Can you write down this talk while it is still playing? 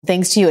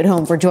Thanks to you at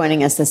home for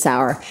joining us this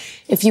hour.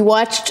 If you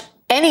watched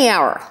any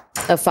hour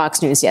of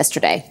Fox News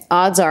yesterday,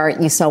 odds are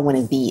you saw one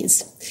of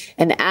these.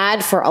 An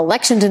ad for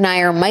election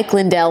denier Mike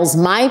Lindell's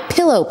My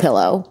Pillow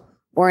Pillow,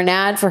 or an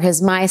ad for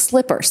his My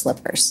Slipper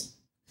Slippers.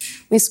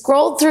 We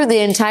scrolled through the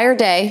entire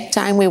day,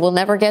 time we will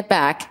never get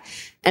back,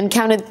 and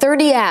counted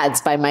 30 ads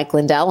by Mike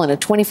Lindell in a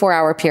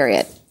 24-hour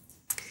period.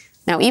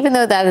 Now, even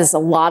though that is a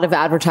lot of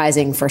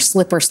advertising for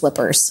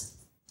slippers,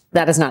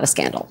 that is not a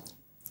scandal.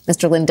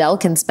 Mr. Lindell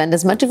can spend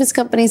as much of his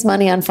company's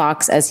money on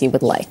Fox as he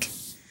would like.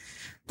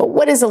 But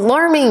what is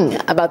alarming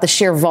about the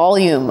sheer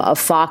volume of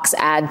Fox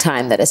ad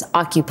time that is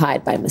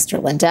occupied by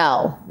Mr.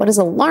 Lindell, what is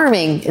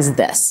alarming is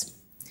this.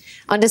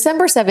 On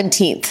December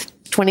 17th,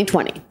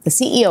 2020, the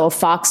CEO of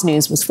Fox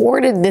News was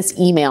forwarded this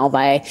email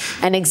by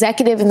an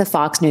executive in the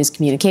Fox News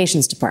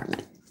communications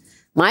department.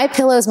 My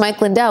Pillow's Mike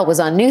Lindell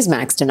was on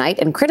Newsmax tonight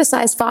and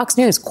criticized Fox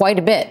News quite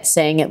a bit,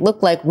 saying it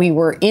looked like we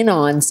were in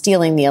on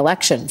stealing the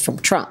election from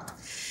Trump.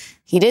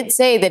 He did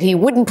say that he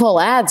wouldn't pull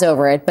ads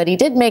over it, but he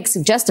did make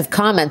suggestive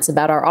comments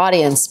about our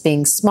audience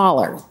being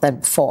smaller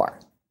than before.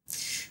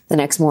 The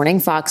next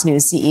morning, Fox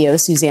News CEO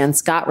Suzanne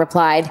Scott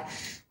replied,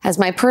 "Has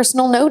my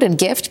personal note and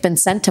gift been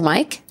sent to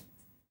Mike?"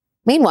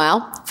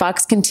 Meanwhile,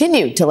 Fox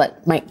continued to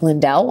let Mike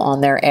Lindell on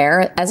their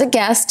air as a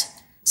guest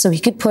so he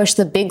could push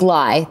the big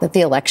lie that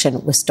the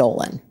election was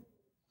stolen.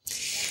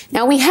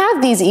 Now, we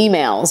have these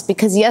emails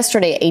because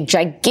yesterday a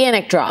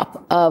gigantic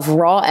drop of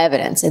raw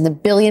evidence in the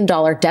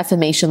billion-dollar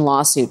defamation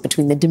lawsuit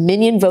between the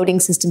Dominion Voting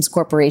Systems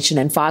Corporation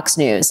and Fox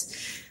News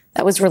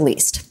that was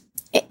released.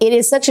 It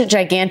is such a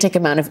gigantic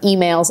amount of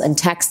emails and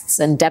texts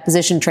and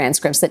deposition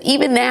transcripts that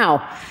even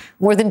now,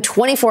 more than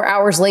 24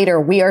 hours later,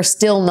 we are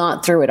still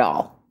not through it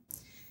all.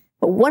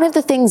 But one of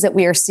the things that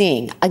we are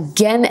seeing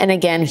again and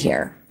again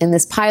here in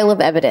this pile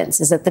of evidence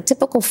is that the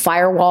typical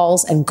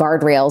firewalls and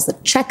guardrails, the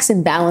checks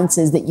and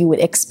balances that you would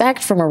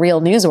expect from a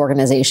real news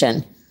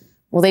organization,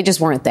 well, they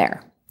just weren't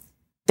there.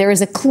 There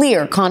is a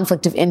clear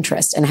conflict of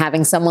interest in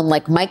having someone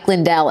like Mike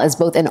Lindell as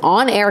both an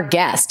on-air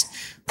guest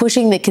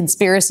pushing the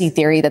conspiracy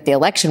theory that the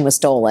election was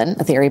stolen,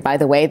 a theory, by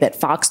the way, that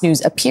Fox News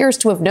appears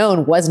to have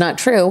known was not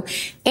true,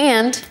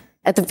 and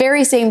at the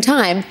very same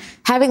time,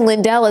 having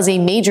Lindell as a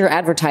major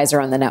advertiser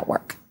on the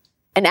network.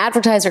 An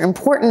advertiser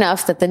important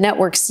enough that the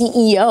network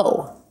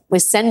CEO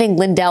was sending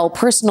Lindell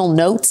personal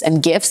notes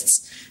and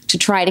gifts to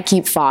try to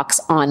keep Fox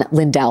on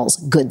Lindell's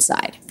good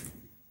side.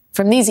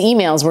 From these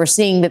emails, we're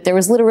seeing that there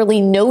was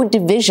literally no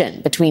division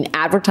between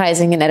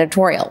advertising and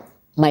editorial.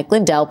 Mike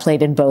Lindell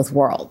played in both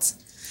worlds.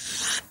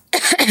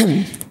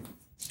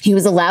 He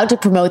was allowed to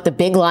promote the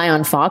big lie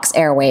on Fox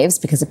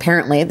airwaves because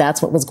apparently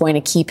that's what was going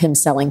to keep him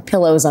selling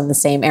pillows on the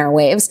same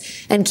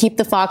airwaves and keep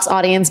the Fox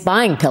audience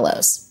buying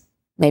pillows,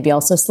 maybe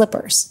also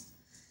slippers.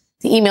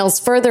 The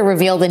emails further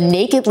reveal the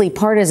nakedly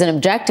partisan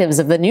objectives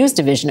of the news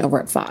division over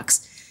at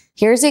Fox.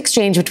 Here's the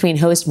exchange between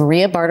host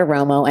Maria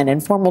Bartiromo and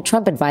informal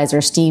Trump advisor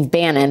Steve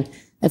Bannon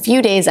a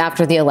few days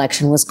after the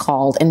election was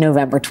called in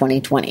November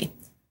 2020.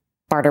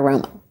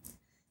 Bartiromo: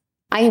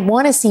 "I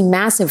want to see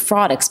massive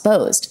fraud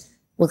exposed.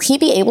 Will he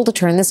be able to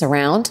turn this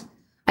around?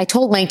 I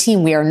told my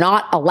team we are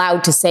not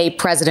allowed to say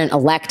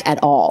president-elect at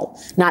all,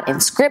 not in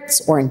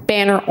scripts or in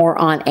banner or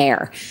on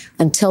air,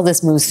 until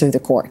this moves through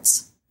the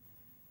courts."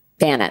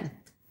 Bannon: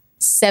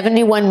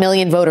 71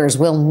 million voters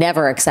will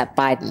never accept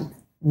Biden.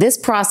 This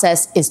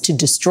process is to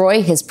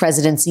destroy his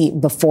presidency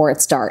before it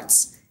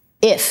starts,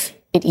 if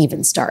it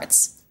even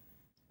starts.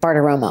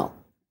 Bartiromo: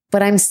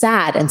 "But I'm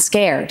sad and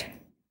scared."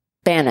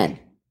 Bannon: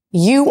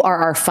 "You are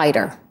our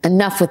fighter.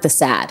 Enough with the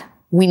sad.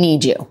 We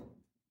need you."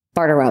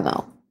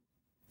 Bartiromo: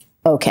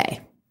 "Okay."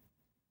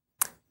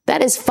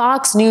 That is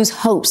Fox News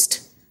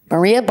host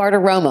Maria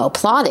Bartiromo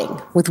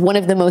plotting with one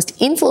of the most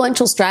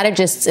influential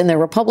strategists in the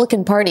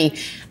Republican Party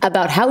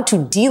about how to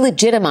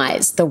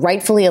delegitimize the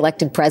rightfully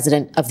elected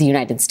president of the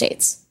United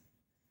States.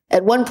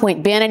 At one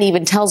point, Bannon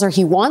even tells her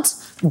he wants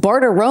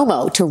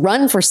Bartiromo to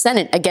run for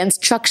Senate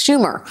against Chuck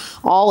Schumer,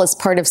 all as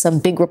part of some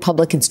big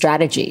Republican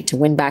strategy to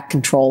win back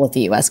control of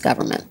the U.S.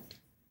 government.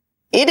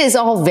 It is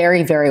all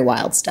very, very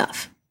wild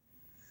stuff.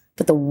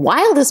 But the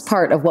wildest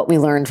part of what we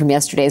learned from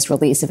yesterday's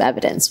release of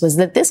evidence was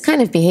that this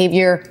kind of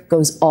behavior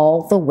goes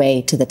all the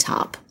way to the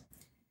top.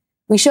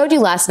 We showed you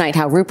last night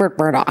how Rupert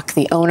Murdoch,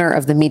 the owner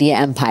of the media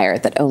empire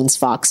that owns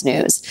Fox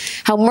News,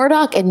 how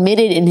Murdoch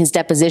admitted in his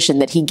deposition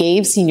that he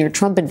gave senior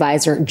Trump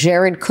advisor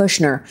Jared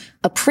Kushner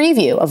a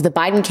preview of the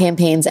Biden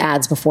campaign's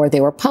ads before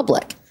they were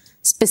public,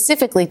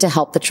 specifically to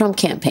help the Trump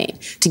campaign,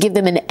 to give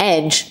them an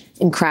edge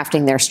in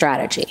crafting their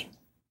strategy.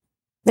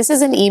 This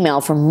is an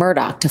email from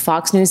Murdoch to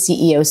Fox News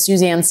CEO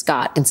Suzanne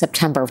Scott in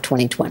September of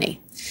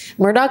 2020.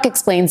 Murdoch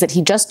explains that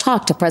he just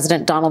talked to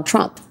President Donald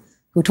Trump,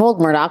 who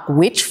told Murdoch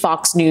which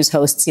Fox News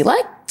hosts he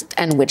liked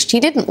and which he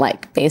didn't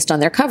like based on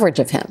their coverage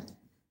of him.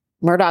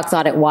 Murdoch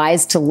thought it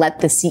wise to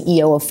let the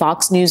CEO of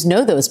Fox News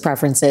know those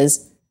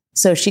preferences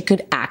so she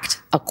could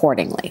act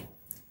accordingly.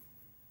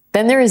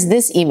 Then there is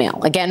this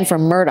email, again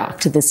from Murdoch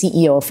to the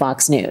CEO of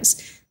Fox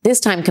News, this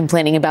time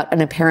complaining about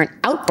an apparent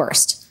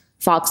outburst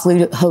Fox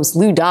host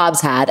Lou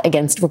Dobbs had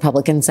against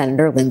Republican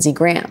Senator Lindsey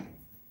Graham.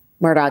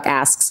 Murdoch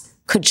asks,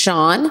 could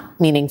Sean,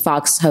 meaning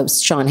Fox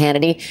host Sean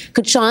Hannity,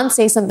 could Sean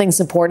say something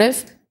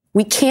supportive?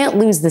 We can't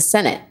lose the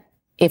Senate,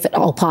 if at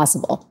all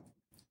possible.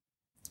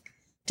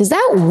 Does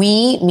that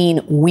we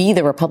mean we,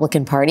 the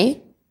Republican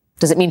Party?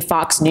 Does it mean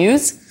Fox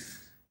News?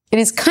 It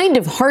is kind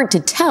of hard to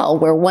tell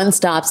where one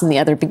stops and the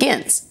other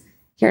begins.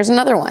 Here's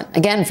another one,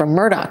 again from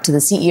Murdoch to the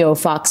CEO of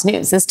Fox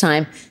News, this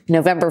time in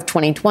November of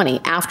 2020,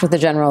 after the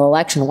general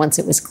election, once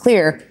it was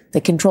clear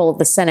that control of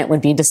the Senate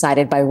would be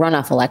decided by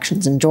runoff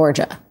elections in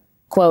Georgia.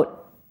 Quote,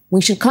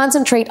 we should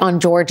concentrate on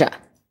Georgia,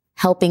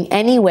 helping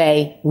any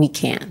way we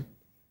can.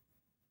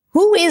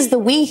 Who is the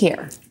we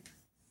here?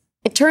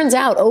 It turns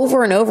out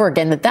over and over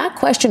again that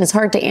question is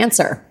hard to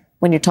answer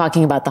when you're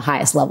talking about the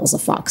highest levels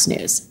of Fox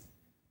News.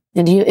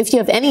 And if you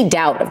have any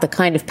doubt of the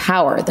kind of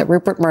power that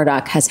Rupert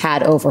Murdoch has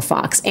had over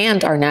Fox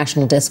and our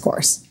national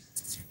discourse,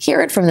 hear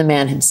it from the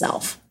man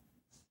himself.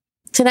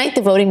 Tonight,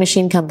 the voting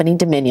machine company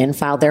Dominion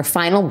filed their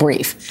final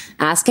brief,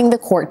 asking the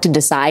court to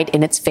decide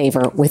in its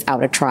favor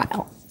without a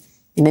trial.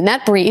 And in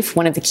that brief,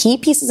 one of the key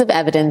pieces of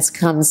evidence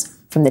comes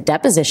from the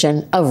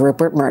deposition of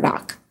Rupert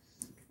Murdoch.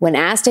 When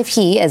asked if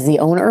he, as the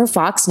owner of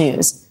Fox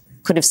News,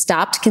 could have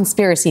stopped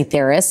conspiracy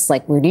theorists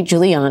like Rudy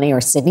Giuliani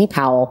or Sidney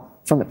Powell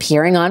from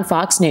appearing on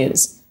Fox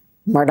News,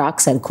 Murdoch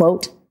said,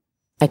 quote,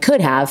 I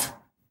could have,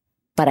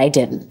 but I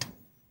didn't.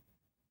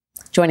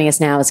 Joining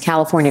us now is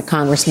California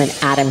Congressman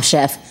Adam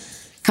Schiff.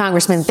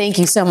 Congressman, thank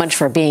you so much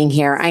for being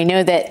here. I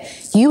know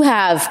that you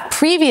have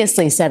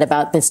previously said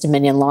about this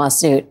Dominion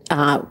lawsuit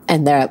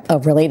and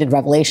the related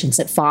revelations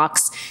that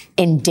Fox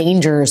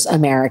endangers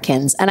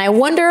Americans. And I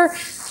wonder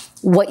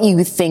what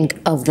you think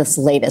of this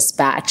latest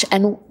batch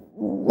and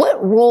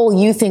what role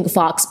you think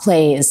Fox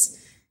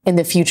plays in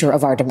the future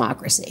of our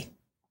democracy.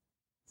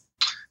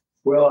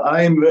 Well,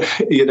 I'm,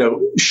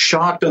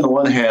 shocked on the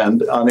one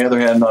hand. On the other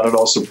hand, not at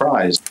all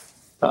surprised.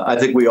 I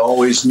think we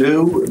always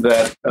knew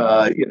that,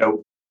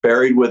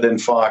 buried within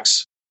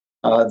Fox,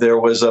 there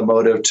was a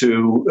motive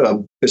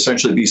to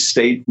essentially be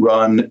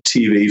state-run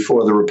TV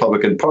for the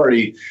Republican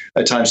Party,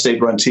 at times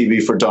state-run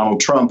TV for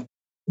Donald Trump.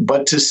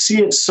 But to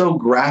see it so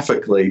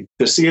graphically,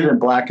 to see it in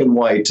black and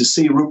white, to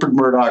see Rupert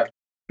Murdoch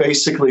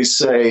basically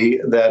say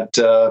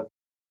that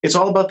it's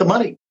all about the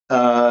money.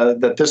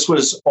 That this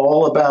was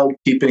all about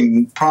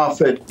keeping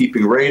profit,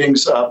 keeping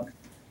ratings up,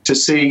 to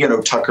see,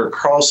 Tucker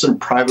Carlson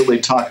privately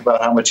talk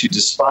about how much he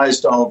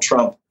despised Donald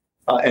Trump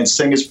and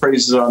sing his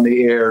praises on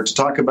the air, to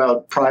talk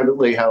about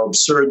privately how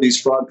absurd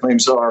these fraud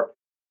claims are,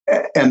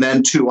 and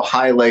then to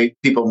highlight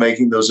people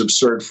making those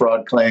absurd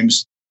fraud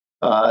claims,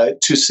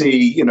 to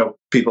see,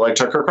 people like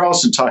Tucker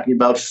Carlson talking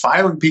about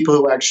firing people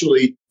who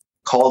actually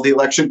called the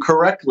election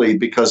correctly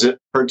because it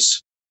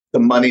hurts the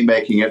money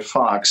making at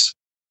Fox.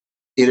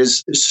 It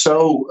is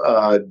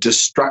so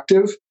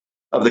destructive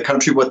of the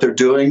country, what they're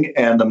doing,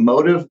 and the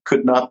motive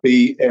could not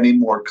be any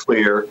more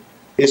clear.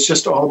 It's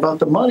just all about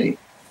the money.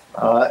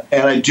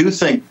 And I do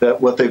think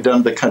that what they've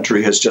done to the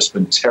country has just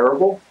been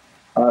terrible.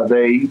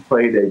 They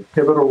played a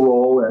pivotal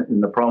role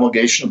in the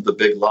promulgation of the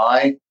big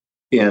lie,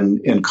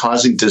 in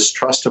causing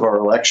distrust of our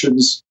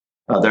elections.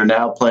 They're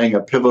now playing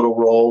a pivotal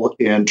role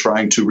in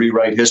trying to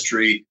rewrite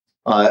history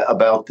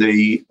about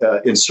the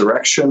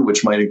insurrection,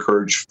 which might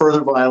encourage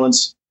further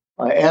violence.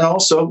 And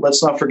also,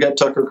 let's not forget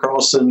Tucker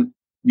Carlson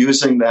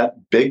using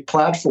that big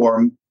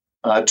platform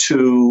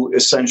to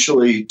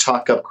essentially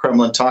talk up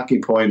Kremlin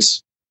talking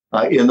points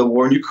in the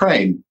war in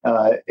Ukraine.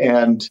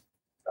 And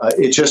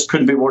it just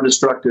couldn't be more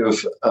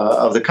destructive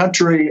of the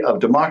country, of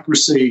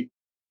democracy,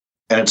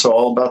 and it's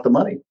all about the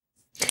money.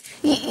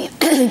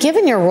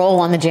 Given your role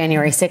on the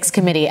January 6th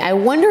committee, I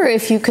wonder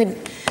if you could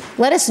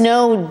let us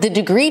know the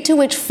degree to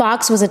which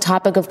Fox was a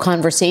topic of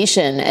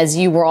conversation as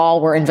you all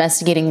were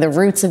investigating the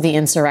roots of the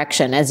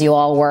insurrection, as you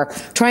all were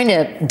trying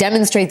to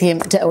demonstrate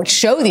to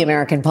show the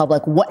American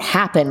public what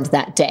happened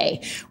that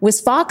day. Was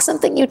Fox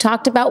something you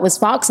talked about? Was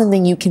Fox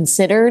something you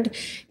considered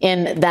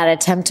in that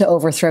attempt to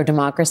overthrow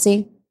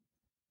democracy?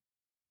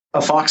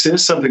 Fox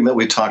is something that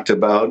we talked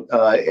about.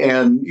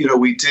 And,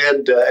 we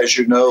did, as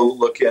you know,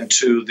 look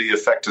into the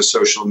effect of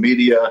social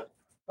media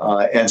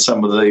and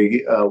some of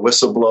the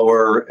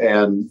whistleblower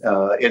and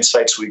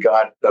insights we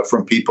got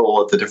from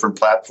people at the different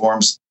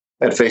platforms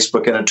at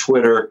Facebook and at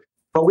Twitter.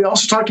 But we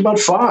also talked about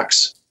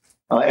Fox.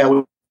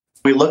 And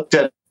we looked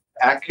at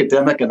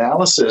academic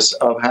analysis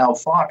of how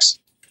Fox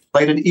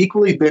played an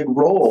equally big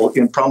role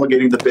in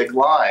promulgating the big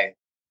lie.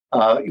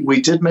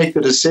 We did make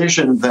the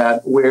decision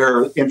that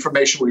where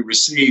information we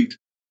received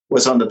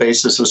was on the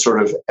basis of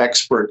sort of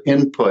expert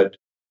input,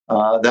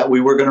 that we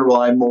were going to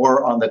rely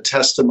more on the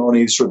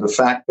testimony, sort of the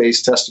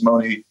fact-based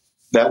testimony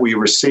that we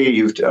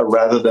received,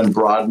 rather than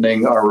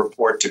broadening our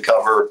report to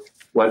cover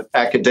what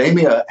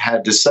academia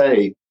had to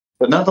say.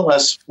 But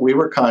nonetheless, we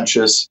were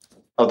conscious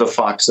of the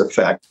Fox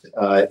effect.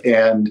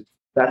 And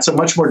that's a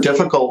much more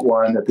difficult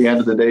one at the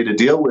end of the day to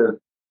deal with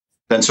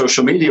than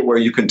social media, where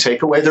you can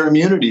take away their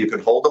immunity, you can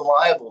hold them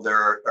liable.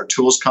 There are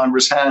tools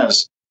Congress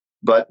has.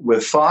 But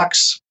with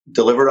Fox,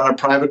 delivered on a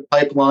private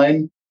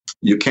pipeline,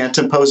 you can't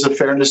impose a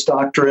fairness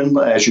doctrine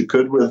as you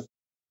could with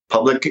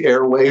public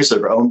airwaves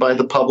that are owned by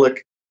the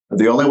public.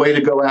 The only way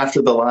to go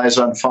after the lies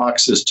on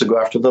Fox is to go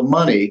after the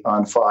money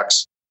on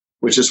Fox,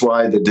 which is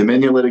why the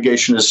Dominion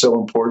litigation is so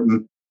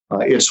important.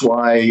 It's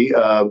why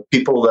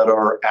people that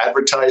are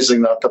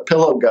advertising, not the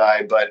pillow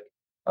guy, but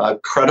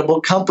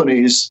credible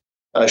companies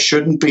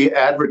shouldn't be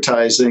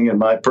advertising, in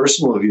my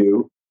personal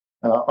view,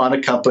 on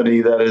a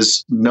company that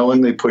is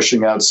knowingly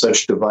pushing out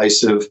such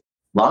divisive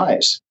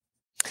lies.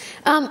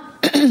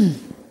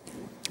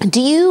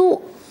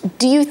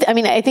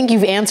 I think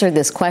you've answered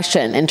this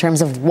question in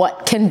terms of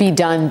what can be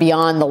done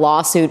beyond the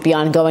lawsuit,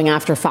 beyond going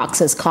after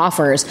Fox's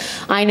coffers.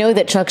 I know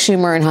that Chuck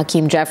Schumer and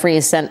Hakeem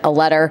Jeffries sent a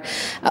letter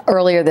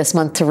earlier this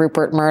month to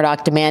Rupert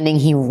Murdoch demanding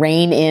he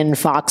rein in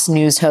Fox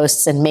News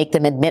hosts and make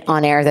them admit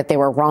on air that they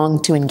were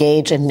wrong to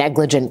engage in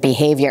negligent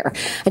behavior.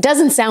 It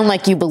doesn't sound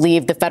like you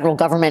believe the federal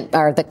government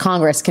or the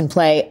Congress can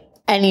play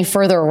any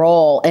further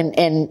role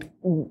in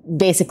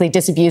basically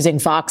disabusing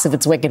Fox of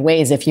its wicked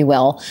ways, if you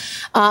will.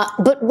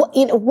 But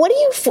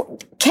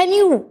can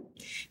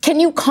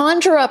you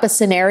conjure up a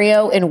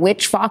scenario in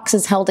which Fox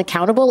is held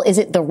accountable? Is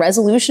it the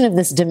resolution of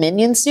this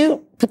Dominion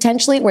suit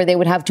potentially, where they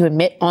would have to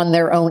admit on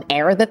their own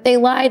air that they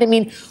lied? I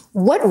mean,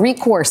 what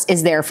recourse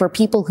is there for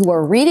people who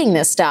are reading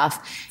this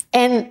stuff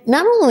and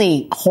not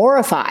only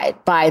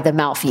horrified by the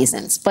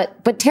malfeasance,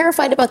 but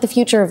terrified about the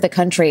future of the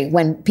country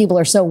when people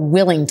are so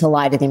willing to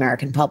lie to the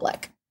American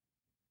public?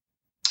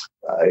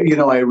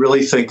 I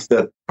really think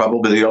that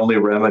probably the only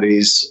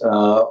remedies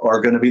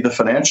are going to be the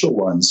financial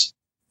ones.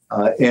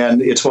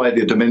 And it's why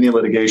the Dominion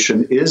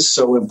litigation is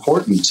so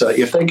important.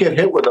 If they get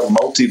hit with a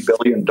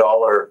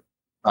multi-billion-dollar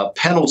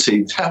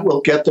penalty, that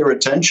will get their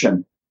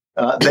attention.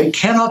 They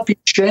cannot be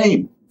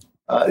shamed.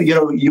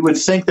 You would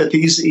think that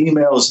these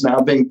emails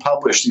now being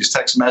published, these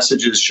text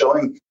messages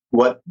showing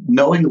what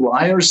knowing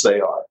liars they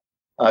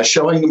are,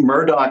 showing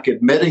Murdoch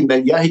admitting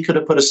that, he could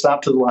have put a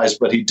stop to the lies,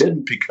 but he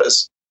didn't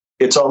because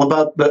it's all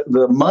about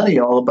the money,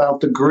 all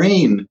about the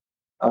green.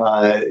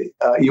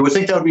 You would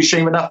think that would be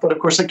shame enough, but of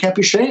course they can't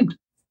be shamed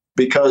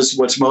because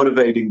what's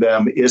motivating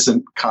them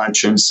isn't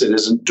conscience. It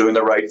isn't doing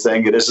the right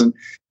thing. It isn't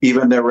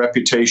even their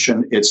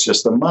reputation. It's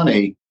just the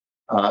money.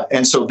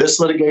 And so this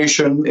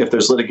litigation, if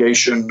there's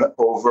litigation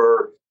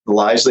over the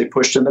lies they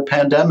pushed in the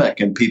pandemic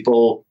and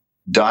people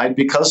died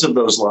because of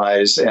those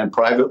lies, and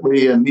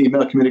privately in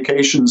email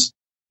communications,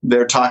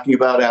 they're talking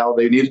about how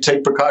they need to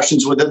take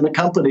precautions within the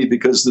company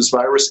because this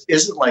virus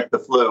isn't like the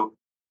flu,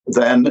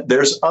 then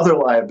there's other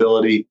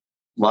liability.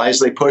 Lies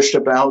they pushed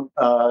about,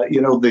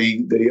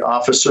 the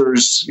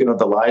officers,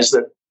 the lies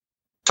that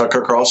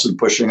Tucker Carlson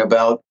pushing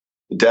about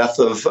the death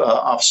of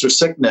Officer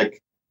Sicknick.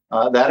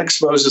 That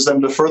exposes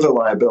them to further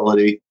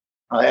liability.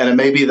 And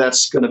maybe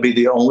that's going to be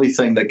the only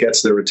thing that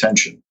gets their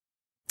attention.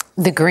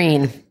 The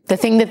green, the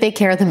thing that they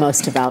care the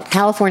most about.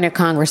 California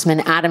Congressman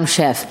Adam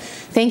Schiff,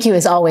 thank you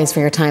as always for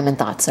your time and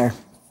thoughts, sir.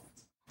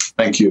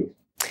 Thank you.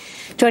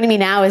 Joining me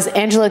now is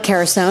Angelo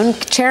Carusone,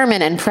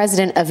 chairman and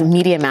president of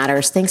Media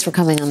Matters. Thanks for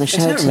coming on the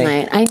show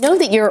tonight. I know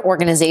that your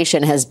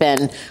organization has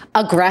been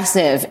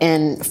aggressive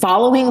in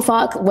following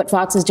what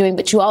Fox is doing,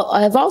 but you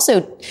have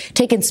also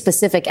taken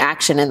specific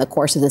action in the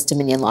course of this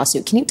Dominion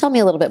lawsuit. Can you tell me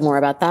a little bit more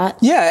about that?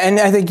 Yeah, and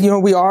I think,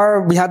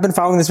 we have been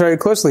following this very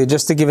closely.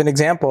 Just to give an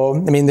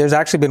example, there's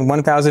actually been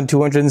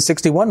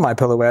 1,261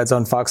 MyPillow ads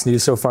on Fox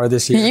News so far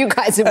this year. You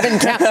guys have been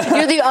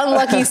you're the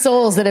unlucky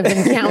souls that have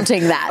been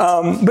counting that.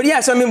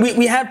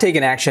 We have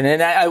taken action.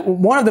 And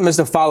one of them is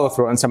the follow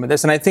through on some of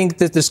this. And I think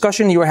the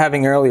discussion you were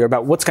having earlier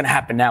about what's going to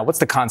happen now, what's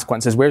the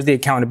consequences, where's the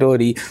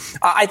accountability,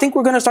 I think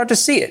we're going to start to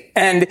see it.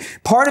 And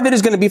part of it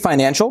is going to be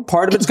financial.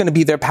 Part of it's going to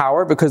be their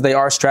power because they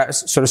are sort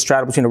of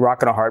straddled between a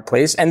rock and a hard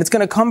place. And it's going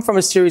to come from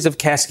a series of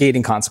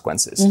cascading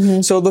consequences.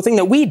 Mm-hmm. So the thing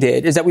that we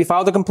did is that we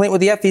filed a complaint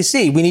with the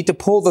FEC. We need to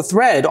pull the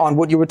thread on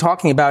what you were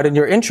talking about in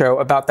your intro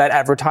about that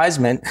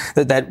advertisement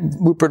that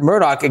Rupert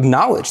Murdoch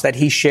acknowledged that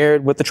he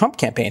shared with the Trump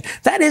campaign.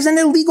 That is an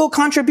illegal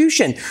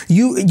contribution.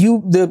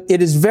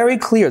 It is very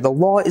clear. The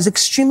law is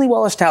extremely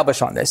well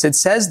established on this. It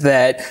says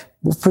that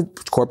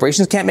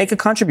corporations can't make a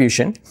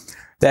contribution,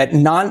 that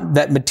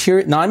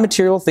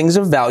non-material things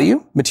of value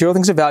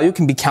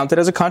can be counted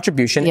as a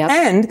contribution, yep,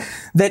 and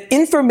that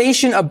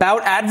information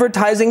about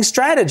advertising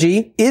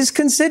strategy is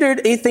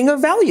considered a thing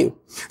of value.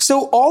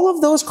 So all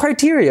of those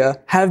criteria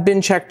have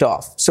been checked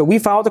off. So we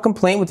filed a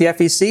complaint with the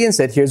FEC and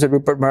said, here's what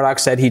Rupert Murdoch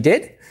said he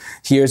did.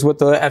 Here's what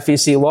the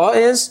FEC law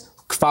is.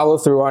 Follow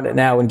through on it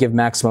now and give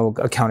maximum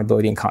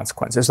accountability and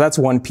consequences. So that's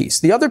one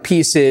piece. The other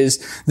piece is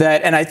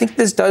that, and I think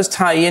this does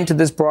tie into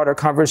this broader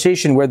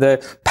conversation where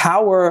the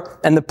power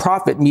and the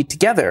profit meet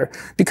together,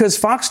 because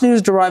Fox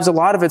News derives a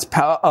lot of its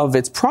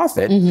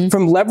profit mm-hmm.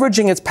 from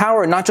leveraging its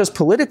power, not just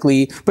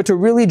politically, but to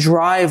really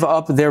drive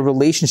up their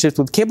relationships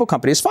with cable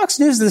companies. Fox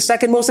News is the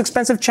second most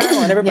expensive channel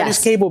on everybody's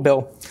yes. cable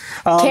bill.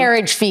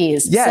 Carriage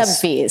fees, yes.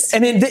 sub fees.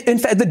 In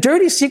fact, the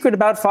dirty secret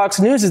about Fox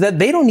News is that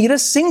they don't need a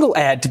single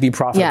ad to be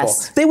profitable.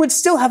 Yes. They would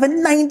still have a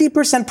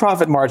 90%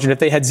 profit margin if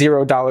they had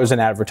 $0 in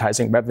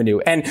advertising revenue.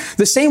 And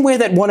the same way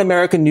that One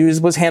American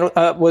News was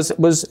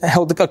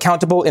held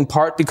accountable in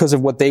part because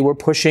of what they were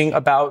pushing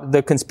about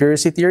the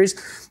conspiracy theories,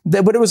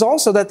 but it was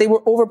also that they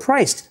were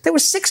overpriced. They were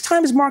 6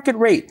 times market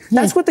rate.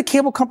 That's what the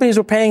cable companies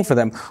were paying for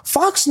them.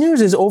 Fox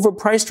News is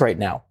overpriced right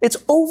now. It's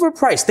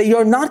overpriced. They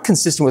are not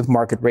consistent with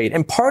market rate.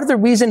 And part of the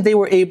reason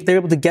they're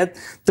able to get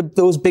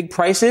those big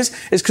prices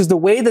is because the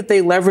way that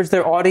they leverage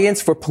their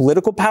audience for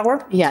political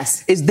power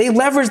is they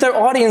leverage their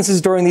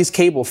audiences during these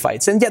cable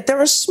fights. And yet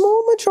they're a small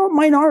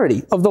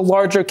minority of the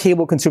larger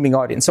cable consuming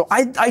audience. So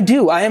I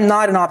am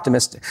not an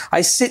optimist.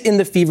 I sit in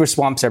the fever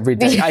swamps every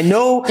day. I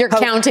know you're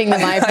counting the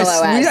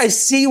MyPillow ads. I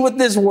see what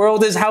this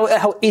world is,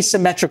 how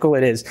asymmetrical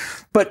it is.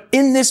 But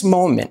in this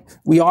moment,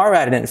 we are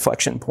at an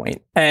inflection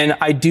point. And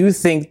I do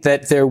think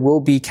that there will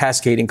be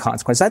cascading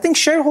consequences. I think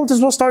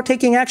shareholders will start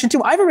taking action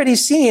too. I've already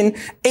seen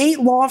 8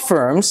 law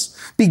firms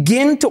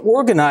begin to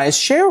organize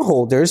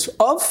shareholders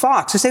of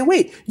Fox to say,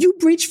 wait, you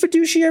breached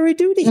fiduciary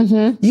duty.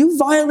 You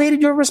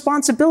violated your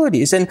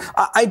responsibilities. And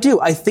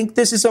I think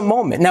this is a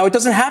moment. Now, it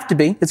doesn't have to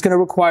be. It's going to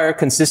require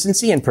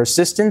consistency and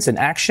persistence and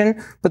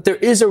action. But there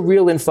is a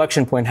real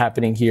inflection point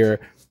happening here.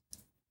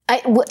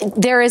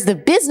 There is the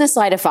business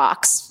side of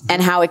Fox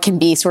and how it can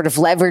be sort of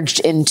leveraged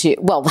into,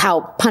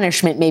 how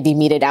punishment may be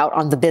meted out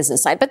on the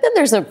business side. But then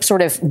there's a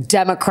sort of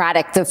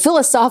democratic, the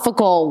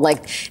philosophical,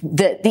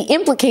 the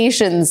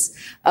implications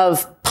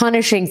of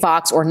punishing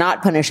Fox or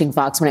not punishing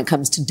Fox when it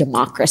comes to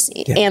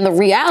democracy. And the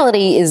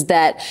reality is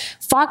that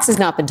Fox has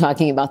not been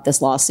talking about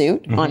this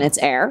lawsuit on its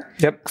air.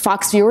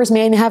 Fox viewers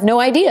may have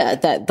no idea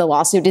that the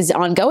lawsuit is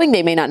ongoing.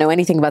 They may not know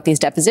anything about these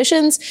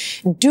depositions.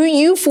 Do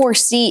you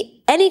foresee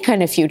any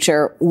kind of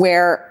future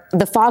where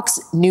the Fox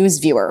News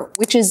viewer,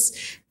 which is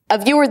a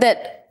viewer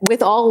that,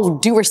 with all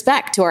due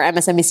respect to our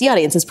MSNBC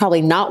audience, is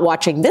probably not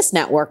watching this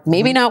network,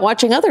 maybe not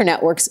watching other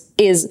networks,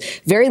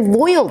 is very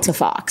loyal to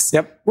Fox,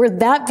 where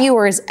that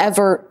viewer is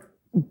ever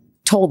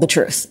told the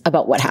truth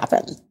about what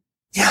happened?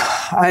 Yeah,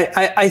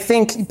 I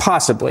think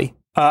possibly.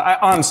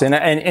 Honestly,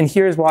 and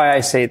here's why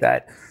I say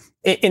that.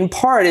 In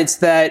part, it's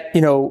that,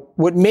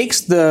 what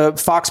makes the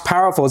Fox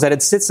powerful is that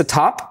it sits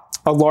atop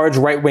a large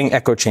right-wing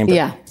echo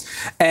chamber.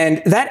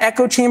 And that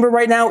echo chamber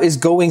right now is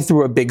going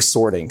through a big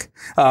sorting.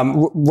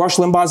 Rush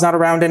Limbaugh's not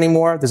around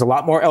anymore. There's a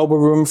lot more elbow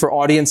room for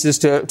audiences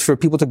for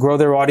people to grow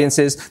their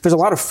audiences. There's a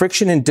lot of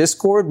friction and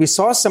discord. We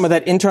saw some of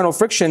that internal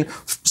friction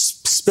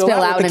spill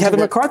out with the Kevin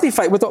McCarthy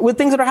fight, with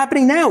things that are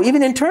happening now,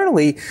 even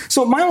internally.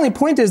 So my only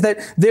point is that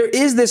there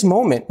is this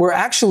moment where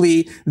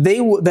actually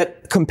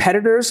that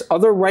competitors,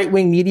 other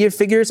right-wing media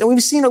figures, and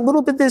we've seen a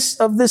little bit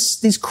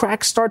these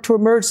cracks start to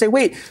emerge, say,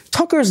 wait,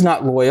 Tucker's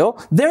not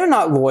loyal. They're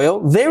not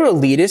loyal. They're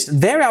elitist.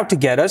 They're out to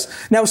get us.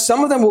 Now,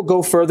 some of them will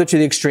go further to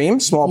the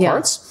extreme, small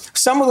parts.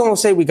 Some of them will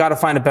say, we got to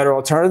find a better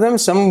alternative.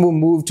 Some will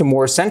move to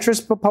more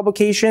centrist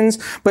publications.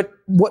 But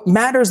what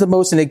matters the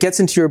most, and it gets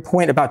into your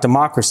point about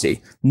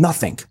democracy,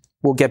 nothing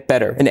will get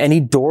better in any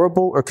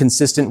durable or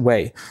consistent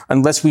way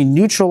unless we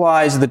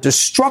neutralize the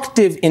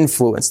destructive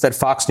influence that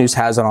Fox News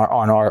has on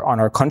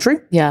our country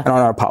and on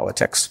our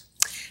politics.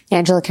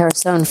 Angela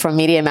Carasone from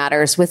Media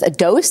Matters with a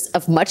dose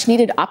of much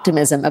needed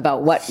optimism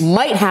about what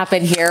might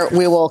happen here.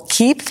 We will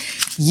keep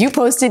you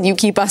posted. You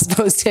keep us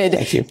posted.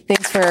 Thank you.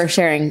 Thanks for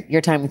sharing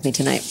your time with me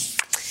tonight.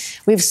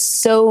 We have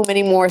so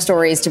many more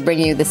stories to bring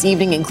you this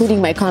evening, including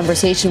my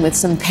conversation with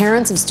some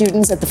parents of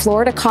students at the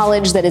Florida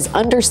college that is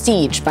under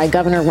siege by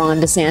Governor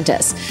Ron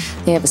DeSantis.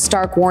 They have a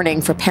stark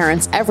warning for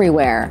parents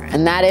everywhere,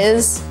 and that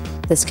is,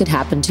 this could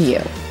happen to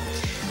you.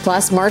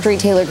 Plus, Marjorie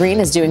Taylor Greene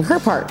is doing her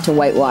part to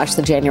whitewash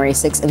the January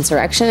 6th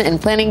insurrection and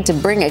planning to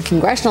bring a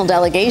congressional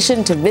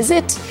delegation to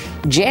visit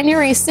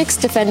January 6th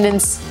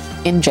defendants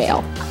in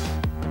jail.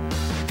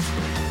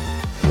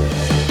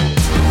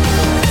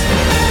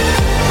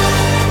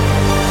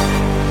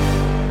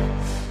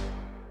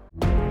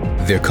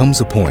 There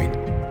comes a point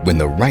when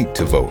the right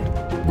to vote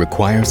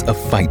requires a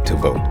fight to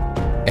vote.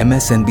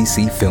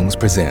 MSNBC Films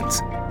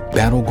presents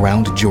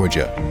Battleground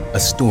Georgia, a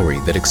story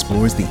that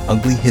explores the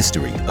ugly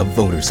history of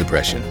voter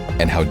suppression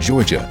and how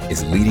Georgia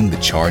is leading the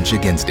charge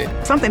against it.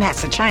 Something has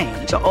to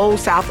change. The old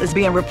South is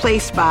being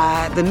replaced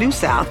by the new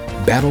South.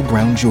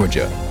 Battleground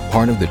Georgia,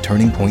 part of the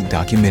Turning Point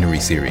documentary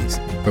series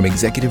from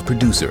executive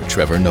producer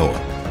Trevor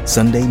Noah.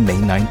 Sunday, May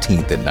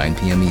 19th at 9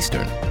 p.m.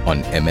 Eastern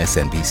on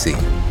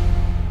MSNBC.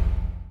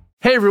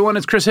 Hey everyone,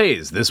 it's Chris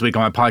Hayes. This week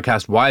on my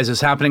podcast, Why Is This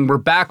Happening? We're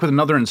back with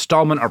another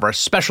installment of our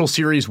special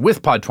series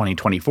with Pod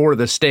 2024,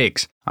 The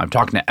Stakes. I'm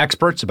talking to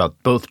experts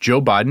about both Joe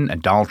Biden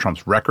and Donald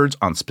Trump's records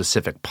on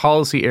specific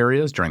policy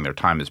areas during their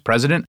time as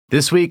president.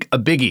 This week, a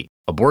biggie.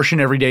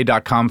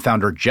 AbortionEveryday.com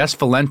founder Jess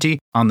Valenti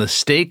on the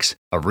stakes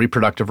of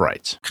reproductive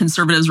rights.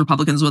 Conservatives,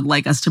 Republicans would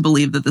like us to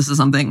believe that this is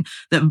something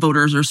that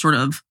voters are sort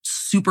of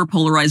super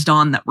polarized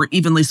on, that we're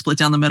evenly split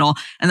down the middle.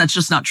 And that's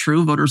just not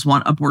true. Voters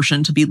want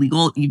abortion to be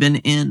legal, even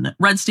in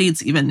red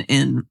states, even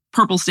in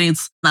purple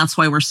states. That's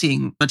why we're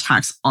seeing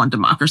attacks on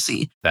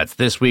democracy. That's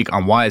this week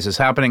on Why Is This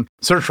Happening?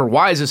 Search for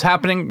Why Is This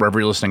Happening wherever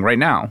you're listening right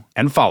now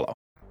and follow.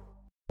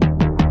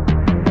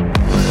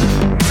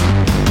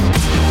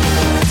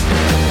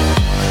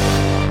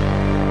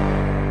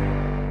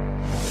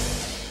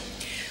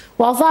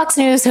 While Fox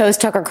News host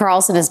Tucker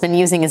Carlson has been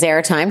using his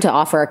airtime to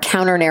offer a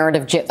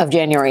counter-narrative of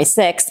January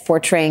 6th,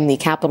 portraying the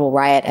Capitol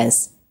riot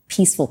as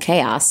peaceful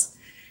chaos,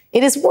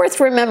 it is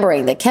worth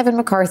remembering that Kevin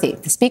McCarthy,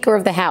 the Speaker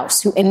of the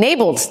House, who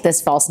enabled this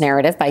false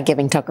narrative by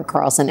giving Tucker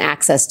Carlson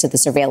access to the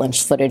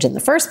surveillance footage in the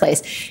first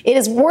place, it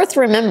is worth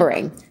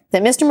remembering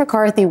that Mr.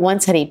 McCarthy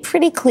once had a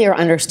pretty clear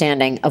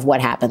understanding of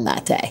what happened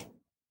that day.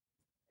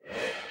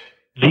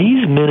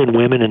 These men and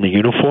women in the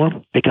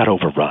uniform, they got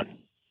overrun.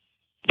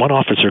 One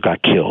officer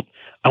got killed.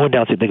 I went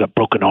down and said they got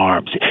broken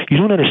arms. You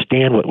don't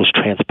understand what was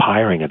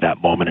transpiring at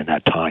that moment in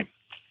that time.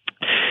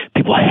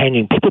 People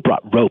hanging, people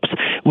brought ropes.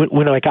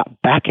 When I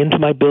got back into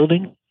my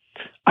building,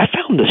 I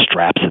found the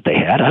straps that they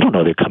had. I don't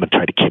know they'd come and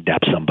try to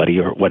kidnap somebody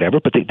or whatever,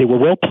 but they were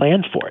well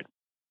planned for it.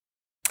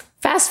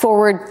 Fast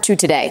forward to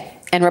today,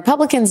 and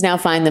Republicans now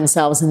find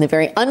themselves in the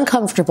very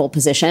uncomfortable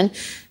position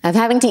of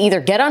having to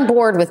either get on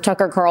board with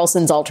Tucker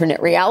Carlson's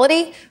alternate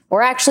reality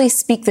or actually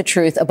speak the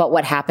truth about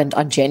what happened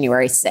on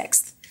January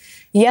 6th.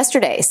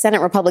 Yesterday, Senate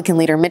Republican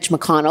leader Mitch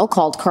McConnell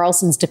called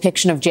Carlson's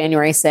depiction of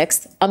January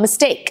 6th a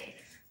mistake.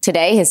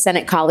 Today, his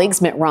Senate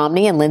colleagues Mitt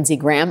Romney and Lindsey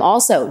Graham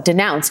also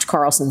denounced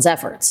Carlson's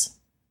efforts.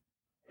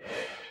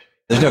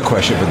 There's no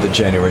question but that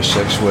January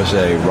 6th was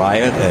a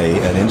riot,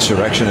 an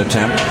insurrection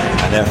attempt,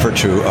 an effort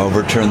to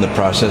overturn the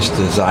process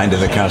designed in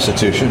the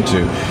Constitution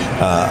to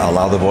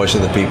allow the voice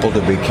of the people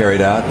to be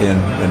carried out in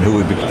who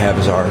we have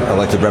as our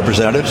elected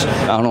representatives.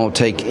 I don't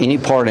take any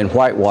part in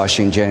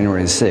whitewashing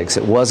January 6th.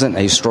 It wasn't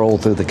a stroll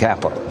through the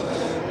Capitol.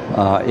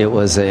 It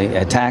was an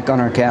attack on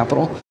our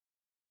Capitol.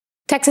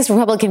 Texas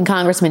Republican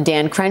Congressman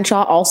Dan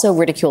Crenshaw also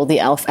ridiculed the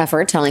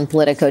effort, telling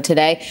Politico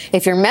today,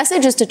 if your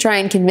message is to try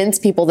and convince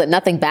people that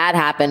nothing bad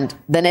happened,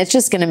 then it's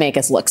just going to make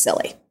us look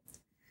silly.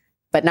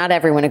 But not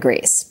everyone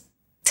agrees.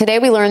 Today,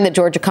 we learned that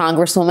Georgia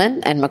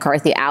Congresswoman and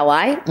McCarthy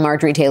ally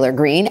Marjorie Taylor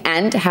Greene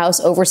and House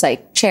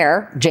Oversight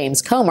Chair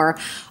James Comer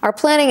are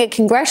planning a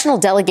congressional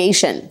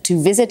delegation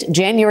to visit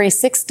January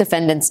 6th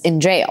defendants in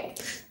jail,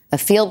 a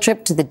field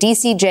trip to the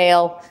D.C.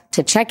 jail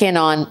to check in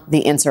on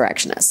the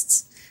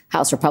insurrectionists.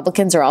 House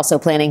Republicans are also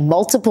planning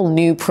multiple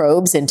new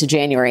probes into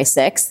January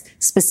 6th,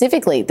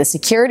 specifically the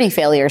security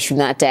failures from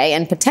that day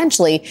and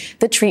potentially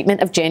the treatment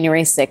of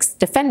January 6th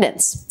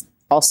defendants.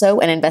 Also,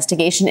 an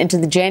investigation into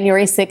the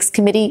January 6th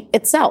committee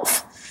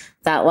itself.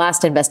 That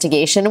last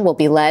investigation will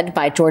be led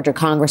by Georgia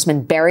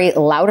Congressman Barry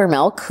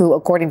Loudermilk, who,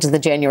 according to the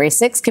January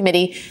 6th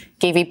committee,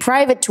 gave a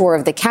private tour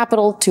of the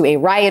Capitol to a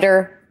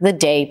rioter the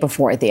day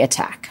before the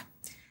attack.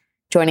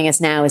 Joining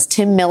us now is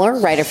Tim Miller,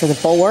 writer for The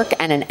Bulwark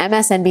and an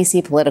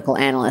MSNBC political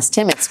analyst.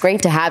 Tim, it's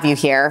great to have you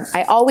here.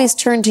 I always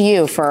turn to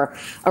you for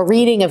a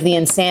reading of the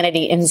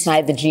insanity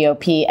inside the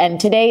GOP, and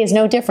today is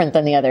no different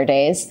than the other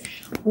days.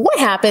 What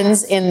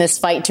happens in this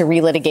fight to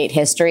relitigate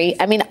history?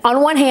 I mean,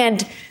 on one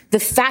hand, the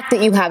fact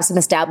that you have some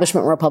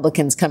establishment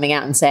Republicans coming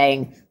out and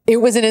saying it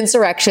was an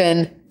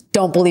insurrection,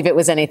 don't believe it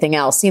was anything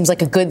else, seems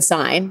like a good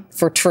sign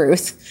for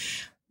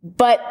truth.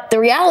 But the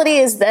reality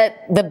is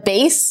that the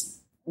base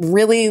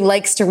really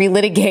likes to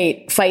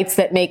relitigate fights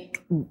that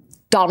make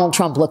Donald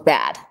Trump look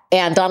bad.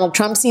 And Donald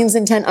Trump seems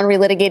intent on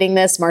relitigating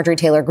this. Marjorie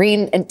Taylor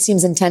Greene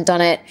seems intent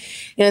on it.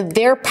 You know,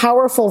 they're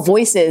powerful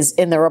voices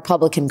in the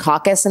Republican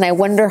caucus, and I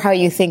wonder how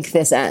you think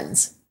this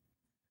ends.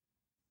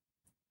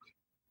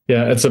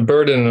 Yeah, it's a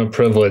burden and a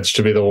privilege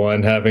to be the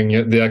one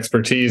having the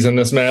expertise in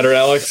this matter,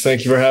 Alex.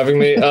 Thank you for having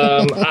me.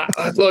 I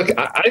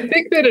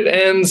think that it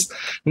ends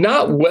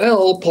not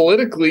well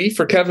politically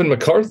for Kevin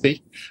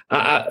McCarthy.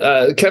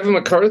 Kevin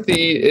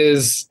McCarthy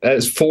is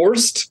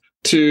forced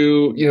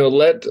to,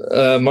 let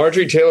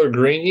Marjorie Taylor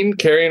Greene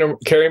carry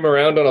him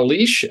around on a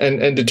leash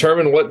and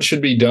determine what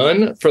should be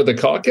done for the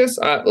caucus.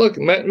 Look,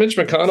 Mitch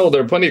McConnell,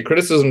 there are plenty of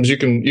criticisms you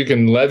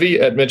can levy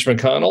at Mitch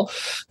McConnell,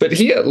 but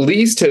he at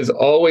least has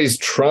always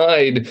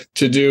tried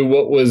to do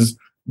what was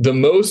the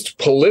most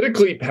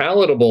politically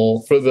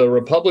palatable for the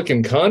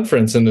Republican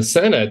conference in the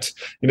Senate,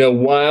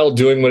 while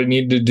doing what it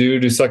needed to do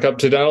to suck up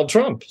to Donald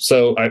Trump.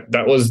 So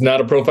that was not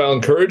a profile in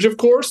courage, of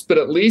course, but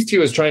at least he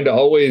was trying to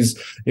always,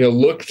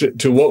 look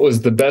to what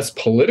was the best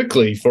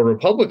politically for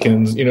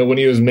Republicans, when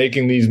he was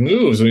making these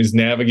moves, when he's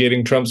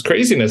navigating Trump's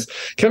craziness.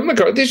 Kevin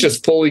McCarthy is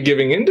just fully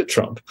giving in to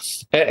Trump.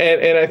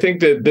 And I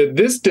think that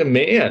this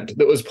demand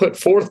that was put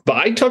forth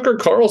by Tucker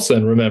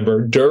Carlson,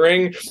 remember,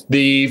 during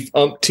the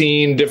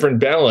umpteen different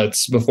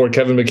ballots before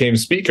Kevin became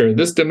speaker,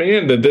 this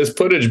demand that this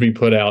footage be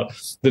put out,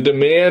 the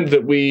demand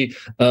that we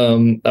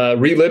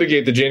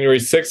relitigate the January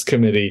 6th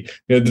committee,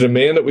 the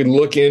demand that we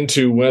look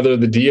into whether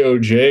the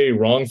DOJ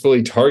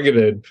wrongfully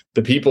targeted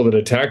the people that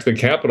attacked the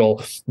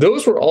Capitol,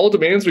 those were all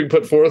demands we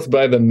put forth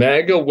by the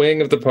MAGA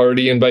wing of the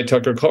party and by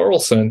Tucker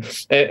Carlson.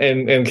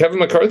 And Kevin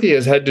McCarthy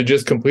has had to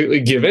just completely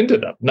give in to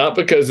them, not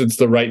because it's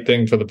the right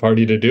thing for the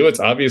party to do. It's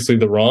obviously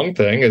the wrong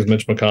thing, as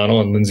Mitch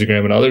McConnell and Lindsey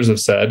Graham and others have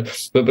said,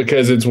 but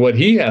because it's what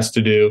he has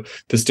to do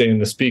to stay in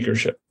the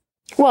speakership.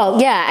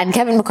 Well, yeah, and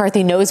Kevin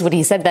McCarthy knows what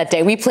he said that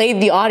day. We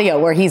played the audio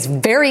where he's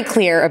very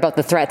clear about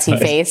the threats he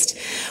faced.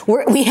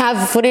 We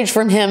have footage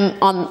from him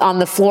on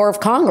the floor of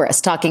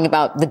Congress talking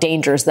about the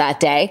dangers that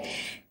day.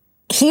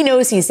 he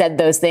knows he said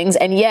those things.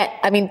 And yet,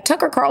 I mean,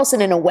 Tucker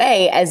Carlson, in a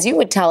way, as you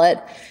would tell it,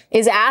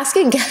 is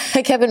asking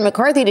Kevin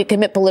McCarthy to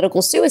commit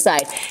political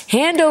suicide.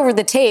 Hand over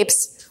the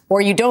tapes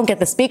or you don't get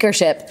the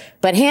speakership.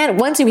 But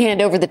once you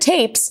hand over the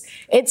tapes,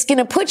 it's going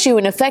to put you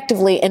in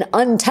effectively an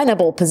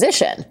untenable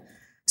position.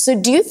 So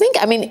do you think,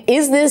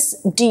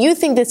 do you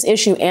think this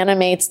issue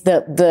animates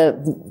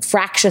the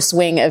fractious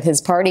wing of his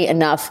party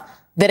enough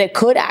that it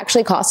could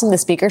actually cost him the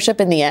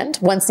speakership in the end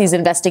once these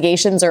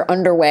investigations are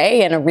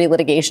underway and a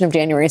relitigation of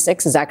January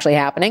 6th is actually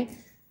happening?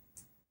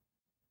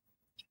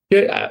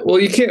 Yeah, well,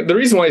 you can't. The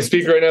reason why he's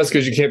speaker right now is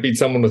because you can't beat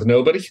someone with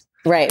nobody.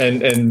 Right.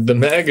 And the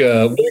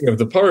MAGA wing of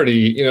the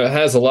party,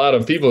 has a lot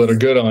of people that are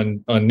good on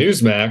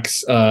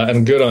Newsmax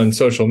and good on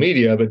social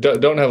media, but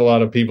don't have a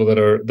lot of people that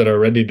are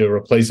ready to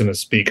replace him as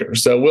speaker.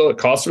 So will it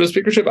cost him a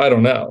speakership? I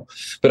don't know.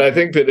 But I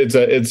think that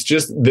it's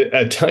just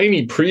a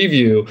tiny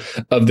preview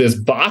of this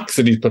box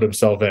that he's put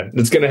himself in.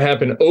 That's going to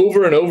happen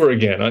over and over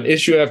again on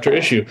issue after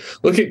issue.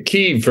 Look at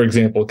Kyiv, for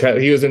example.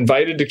 He was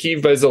invited to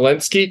Kyiv by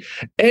Zelensky.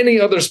 Any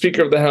other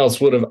speaker of the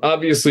House would have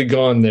obviously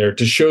gone there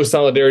to show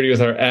solidarity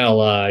with our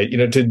ally,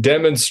 to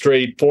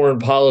demonstrate foreign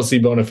policy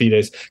bona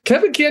fides.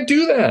 Kevin can't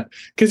do that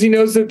because he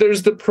knows that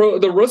there's the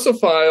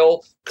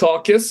Russophile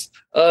caucus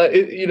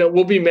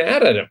will be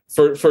mad at him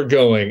for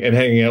going and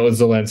hanging out with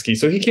Zelensky.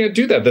 So he can't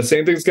do that. The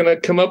same thing's going to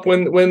come up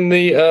when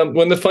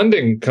the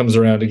funding comes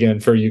around again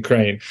for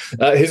Ukraine.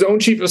 His own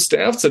chief of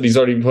staff said he's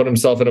already put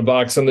himself in a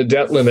box on the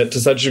debt limit to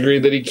such a degree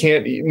that he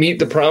can't meet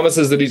the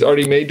promises that he's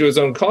already made to his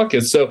own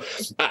caucus. So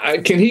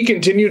can he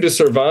continue to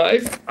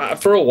survive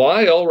for a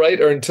while, right?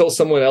 Or until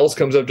someone else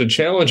comes up to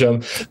challenge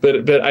him.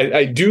 But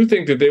I do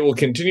think that they will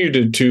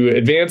continue to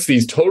advance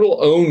these total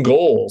own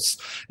goals,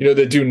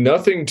 that do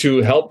nothing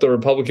to help the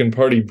Republican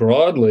Party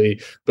broadly,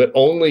 but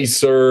only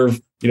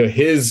serve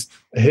his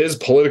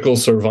political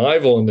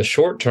survival in the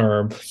short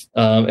term.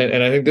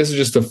 And I think this is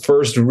just the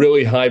first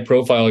really high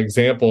profile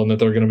example, and that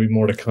there are going to be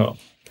more to come.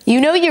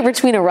 You're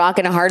between a rock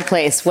and a hard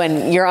place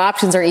when your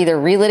options are either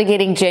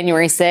relitigating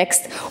January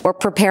 6th or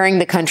preparing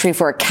the country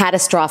for a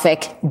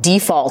catastrophic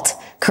default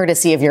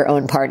courtesy of your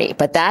own party.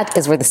 But that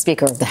is where the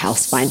Speaker of the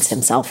House finds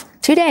himself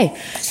today.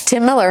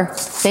 Tim Miller,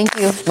 thank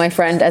you, my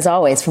friend, as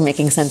always, for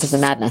making sense of the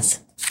madness.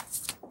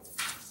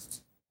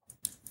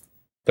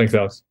 Thanks,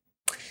 Alex.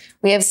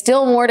 We have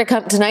still more to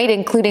come tonight,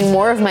 including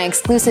more of my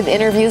exclusive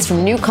interviews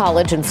from New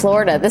College in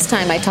Florida. This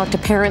time I talked to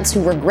parents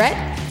who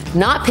regret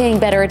not paying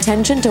better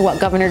attention to what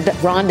Governor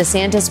Ron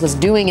DeSantis was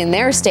doing in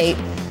their state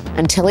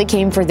until he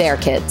came for their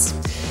kids.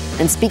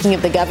 And speaking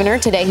of the governor,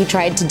 today he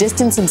tried to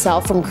distance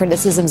himself from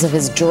criticisms of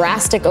his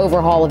drastic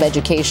overhaul of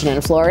education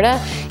in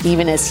Florida,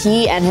 even as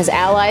he and his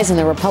allies in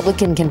the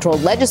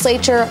Republican-controlled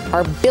legislature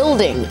are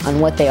building on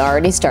what they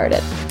already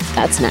started.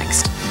 That's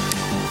next.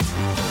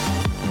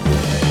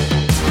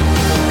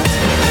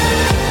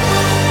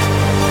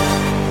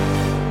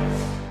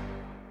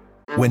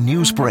 When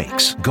news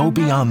breaks, go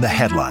beyond the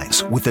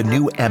headlines with the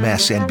new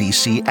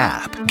MSNBC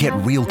app. Get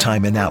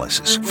real-time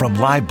analysis from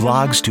live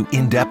blogs to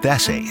in-depth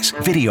essays,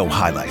 video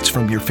highlights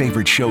from your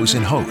favorite shows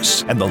and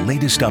hosts, and the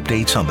latest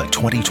updates on the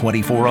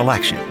 2024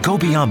 election. Go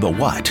beyond the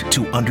what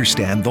to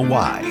understand the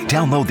why.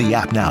 Download the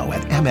app now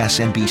at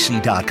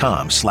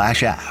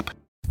msnbc.com/app.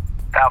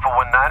 Alpha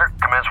 19er,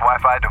 commence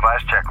Wi-Fi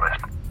device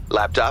checklist.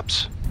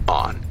 Laptops,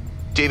 on.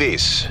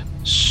 TVs,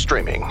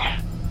 streaming.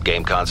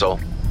 Game console,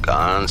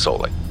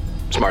 consoling.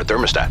 Smart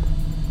thermostat,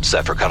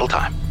 set for cuddle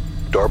time.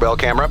 Doorbell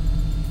camera,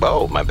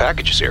 oh, my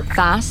package is here.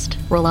 Fast,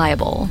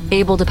 reliable,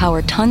 able to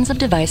power tons of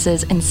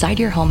devices inside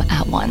your home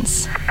at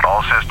once.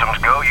 All systems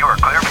go, you are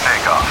clear for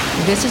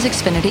takeoff. This is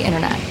Xfinity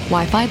Internet,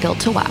 Wi-Fi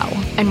built to wow.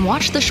 And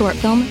watch the short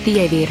film, The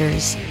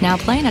Aviators, now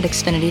playing at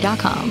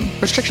Xfinity.com.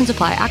 Restrictions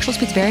apply, actual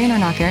speeds vary and are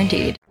not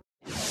guaranteed.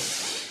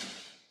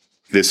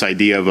 This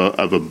idea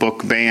of a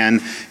book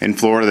ban in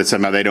Florida, that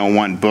somehow they don't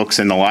want books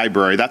in the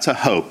library, that's a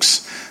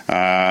hoax.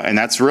 And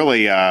that's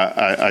really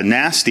a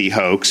nasty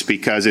hoax,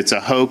 because it's a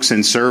hoax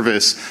in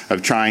service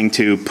of trying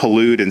to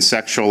pollute and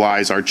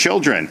sexualize our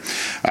children.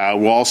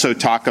 We'll also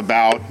talk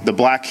about the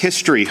Black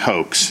History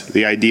hoax,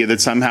 the idea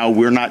that somehow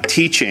we're not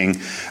teaching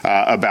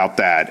about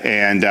that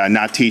and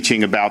not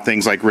teaching about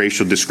things like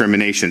racial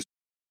discrimination.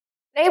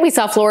 Today we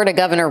saw Florida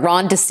Governor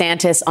Ron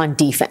DeSantis on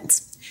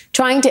defense,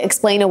 trying to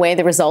explain away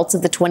the results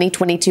of the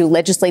 2022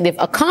 legislative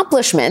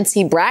accomplishments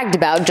he bragged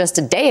about just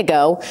a day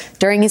ago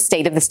during his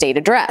State of the State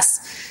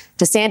address.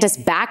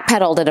 DeSantis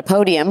backpedaled at a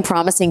podium,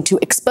 promising to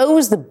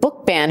expose the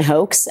book ban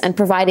hoax and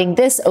providing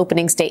this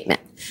opening statement.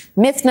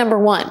 Myth number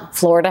 1,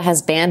 Florida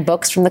has banned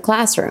books from the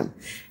classroom.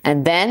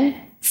 And then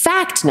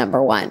fact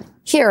number 1,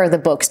 here are the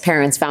books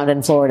parents found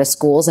in Florida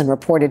schools and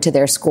reported to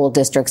their school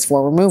districts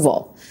for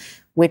removal,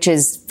 which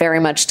is very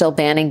much still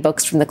banning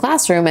books from the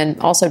classroom and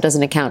also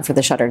doesn't account for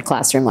the shuttered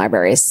classroom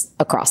libraries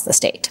across the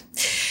state.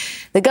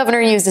 The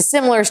governor used a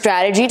similar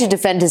strategy to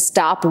defend his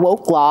Stop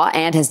Woke law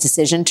and his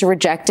decision to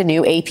reject a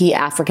new AP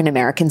African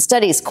American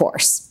Studies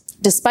course.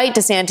 Despite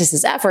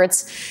DeSantis'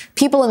 efforts,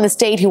 people in the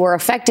state who were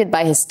affected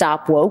by his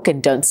Stop Woke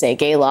and Don't Say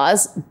Gay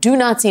laws do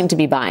not seem to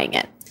be buying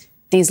it.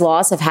 These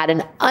laws have had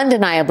an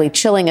undeniably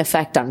chilling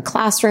effect on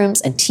classrooms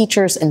and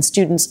teachers and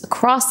students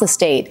across the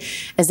state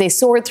as they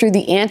soared through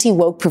the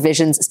anti-woke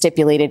provisions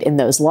stipulated in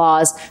those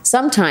laws,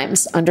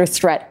 sometimes under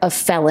threat of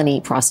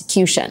felony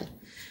prosecution.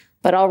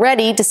 But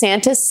already,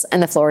 DeSantis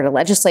and the Florida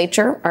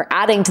legislature are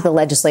adding to the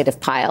legislative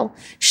pile,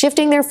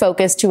 shifting their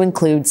focus to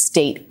include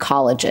state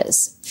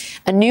colleges.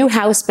 A new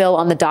House bill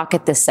on the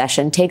docket this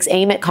session takes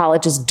aim at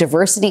colleges'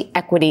 diversity,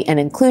 equity, and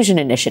inclusion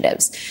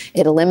initiatives.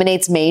 It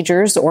eliminates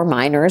majors or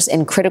minors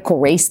in critical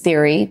race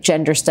theory,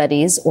 gender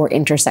studies, or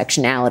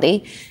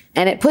intersectionality,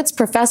 and it puts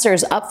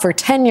professors up for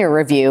tenure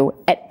review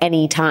at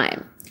any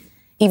time.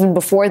 Even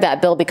before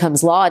that bill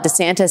becomes law,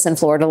 DeSantis and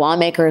Florida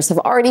lawmakers have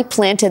already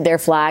planted their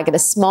flag at a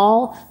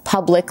small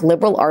public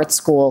liberal arts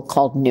school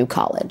called New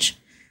College.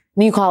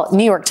 New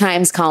York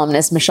Times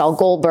columnist Michelle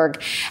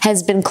Goldberg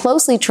has been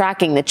closely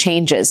tracking the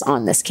changes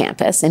on this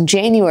campus. In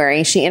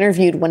January, she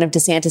interviewed one of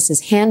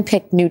DeSantis's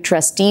handpicked new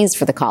trustees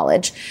for the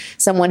college,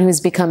 someone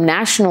who's become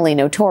nationally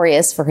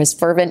notorious for his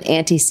fervent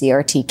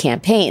anti-CRT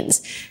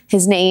campaigns.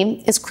 His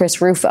name is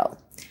Chris Rufo.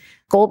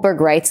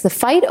 Goldberg writes, the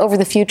fight over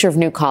the future of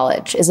New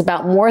College is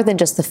about more than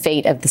just the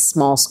fate of the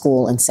small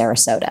school in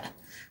Sarasota.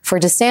 For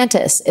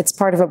DeSantis, it's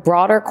part of a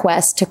broader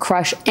quest to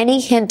crush any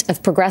hint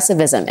of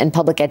progressivism in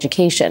public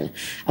education,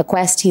 a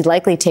quest he'd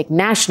likely take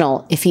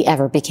national if he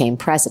ever became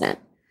president.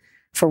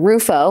 For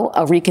Rufo,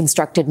 a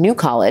reconstructed New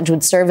College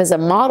would serve as a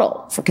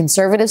model for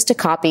conservatives to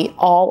copy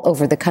all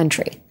over the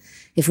country.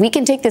 If we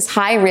can take this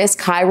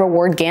high-risk,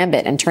 high-reward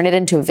gambit and turn it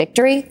into a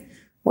victory,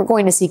 we're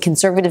going to see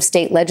conservative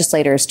state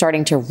legislators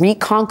starting to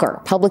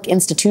reconquer public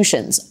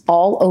institutions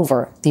all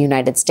over the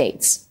United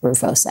States,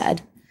 Rufo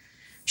said.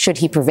 Should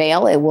he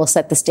prevail, it will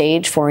set the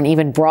stage for an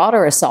even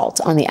broader assault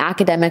on the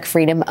academic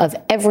freedom of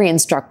every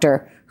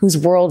instructor whose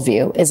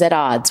worldview is at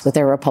odds with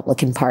their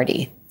Republican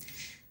Party.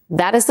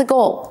 That is the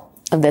goal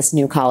of this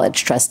New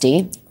College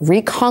trustee,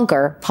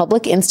 reconquer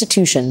public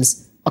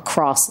institutions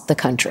across the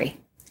country.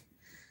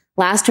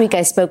 Last week,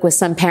 I spoke with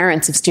some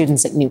parents of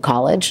students at New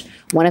College.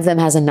 One of them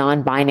has a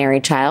non-binary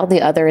child.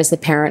 The other is the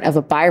parent of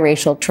a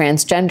biracial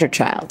transgender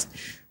child.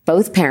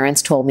 Both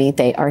parents told me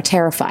they are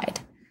terrified,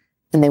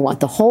 and they want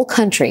the whole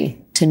country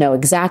to know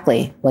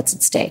exactly what's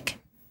at stake.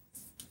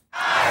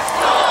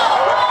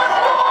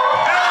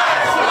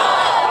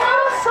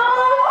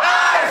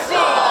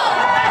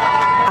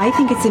 I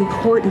think it's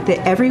important that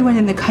everyone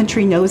in the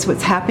country knows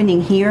what's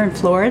happening here in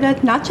Florida,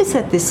 not just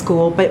at this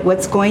school, but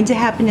what's going to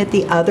happen at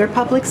the other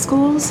public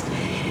schools,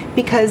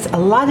 because a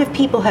lot of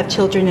people have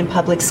children in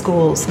public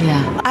schools.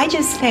 Yeah. I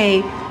just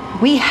say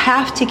we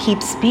have to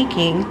keep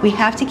speaking. We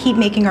have to keep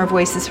making our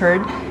voices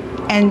heard.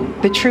 And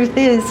the truth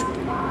is,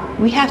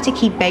 we have to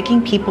keep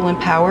begging people in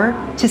power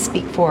to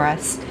speak for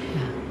us.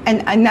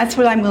 Yeah. And that's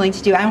what I'm willing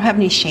to do. I don't have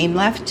any shame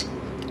left.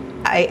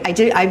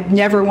 I've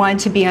never wanted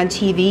to be on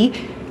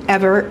TV,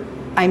 ever.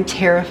 I'm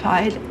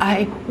terrified.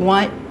 I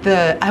want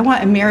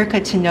America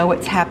to know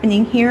what's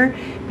happening here,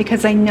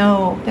 because I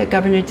know that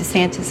Governor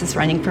DeSantis is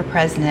running for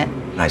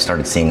president. I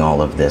started seeing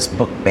all of this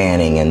book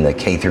banning and the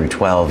K through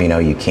 12, you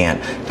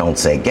don't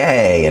say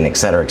gay and et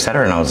cetera,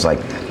 and I was like,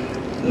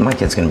 my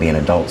kid's gonna be an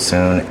adult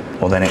soon.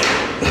 Well,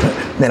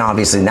 then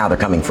obviously now they're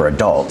coming for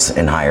adults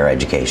in higher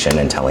education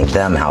and telling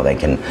them how they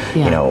can,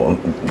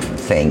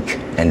 think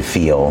and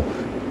feel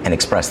and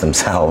express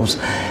themselves.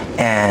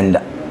 And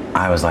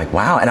I was like,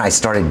 wow. And I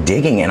started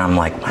digging and I'm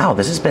like, wow,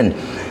 they've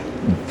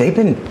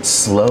been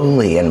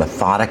slowly and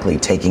methodically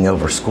taking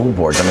over school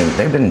boards. I mean,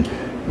 they've been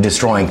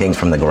destroying things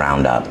from the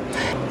ground up.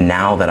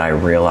 Now that I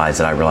realize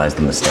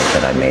the mistake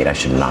that I made, I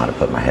should not have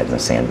put my head in the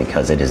sand,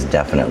 because it is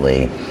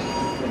definitely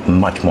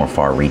much more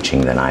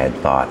far-reaching than I had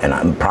thought, and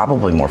I'm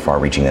probably more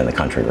far-reaching than the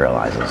country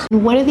realizes.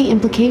 What are the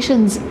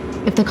implications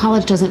if the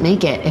college doesn't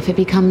make it, if it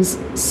becomes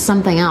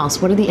something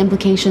else? What are the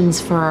implications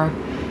for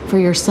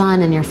your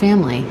son and your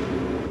family?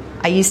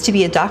 I used to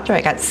be a doctor.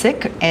 I got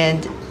sick,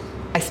 and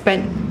I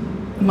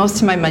spent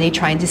most of my money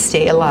trying to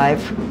stay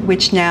alive,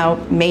 which now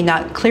may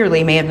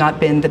have not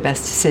been the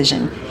best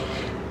decision.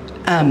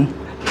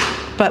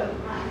 But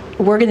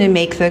we're going to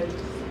make the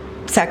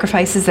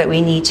sacrifices that we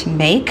need to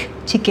make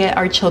to get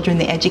our children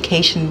the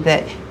education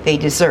that they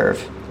deserve,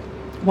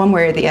 one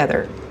way or the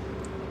other.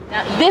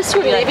 Now, this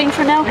we're leaving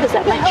for now, because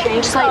that might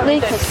change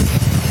slightly.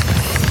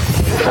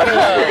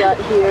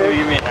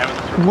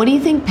 What do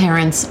you think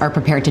parents are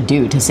prepared to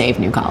do to save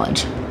New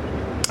College?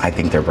 I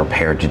think they're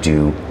prepared to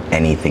do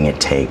anything it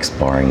takes,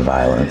 barring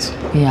violence.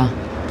 Yeah.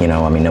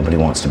 Nobody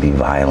wants to be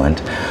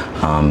violent.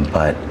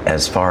 But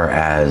as far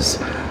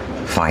as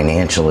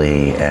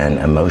financially and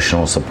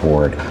emotional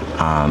support,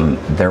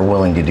 they're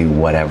willing to do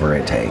whatever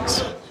it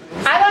takes.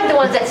 I like the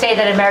ones that say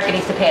that America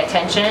needs to pay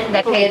attention.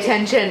 That pay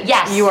attention.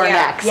 Yes. You are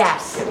next.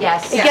 Yes. It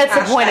gets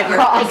the point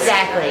across.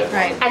 Exactly.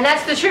 Right. And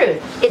that's the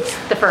truth. It's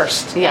the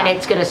first, and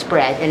it's going to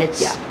spread, and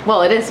it's. Yeah.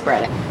 Well, it is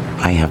spreading.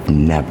 I have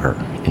never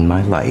in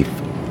my life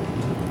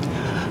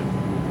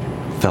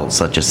felt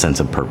such a sense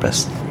of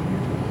purpose.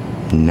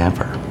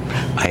 Never.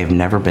 I have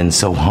never been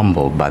so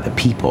humbled by the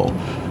people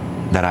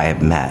that I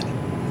have met.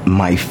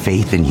 My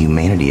faith in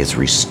humanity is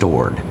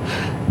restored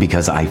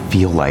because I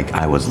feel like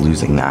I was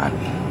losing that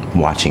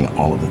watching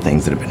all of the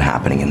things that have been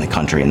happening in the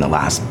country in the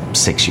last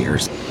 6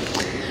 years.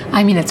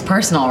 I mean, it's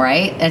personal,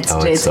 right? It's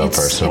so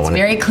personal. It's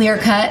very clear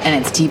cut and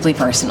it's deeply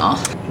personal.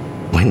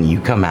 When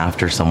you come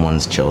after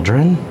someone's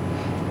children,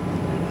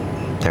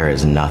 there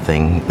is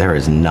nothing that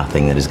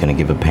is going to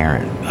give a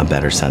parent a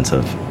better sense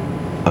of,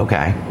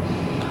 okay,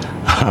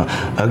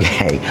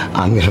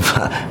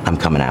 I'm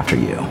coming after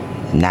you.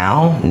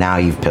 Now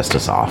you've pissed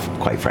us off,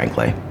 quite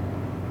frankly.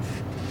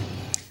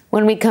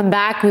 When we come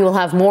back, we will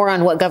have more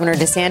on what Governor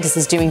DeSantis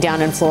is doing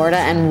down in Florida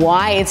and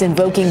why it's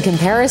invoking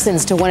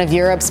comparisons to one of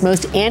Europe's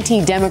most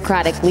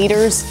anti-democratic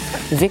leaders,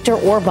 Viktor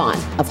Orban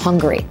of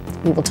Hungary.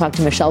 We will talk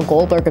to Michelle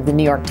Goldberg of the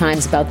New York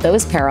Times about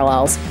those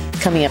parallels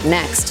coming up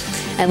next.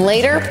 And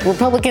later,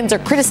 Republicans are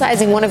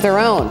criticizing one of their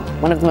own,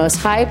 one of the most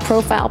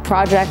high-profile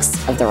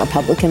projects of the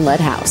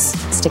Republican-led House.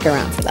 Stick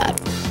around for that.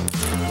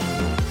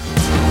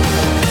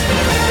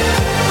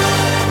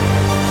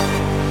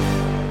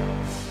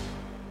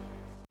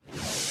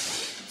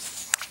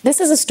 This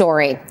is a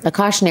story, a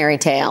cautionary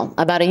tale,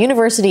 about a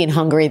university in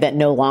Hungary that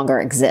no longer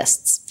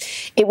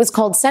exists. It was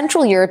called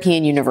Central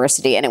European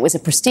University, and it was a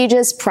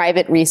prestigious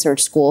private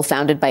research school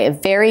founded by a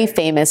very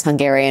famous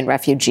Hungarian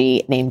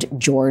refugee named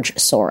George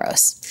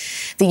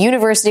Soros. The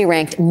university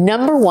ranked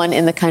 #1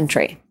 in the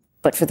country.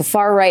 But for the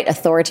far-right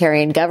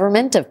authoritarian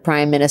government of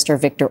Prime Minister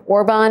Viktor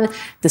Orban,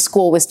 the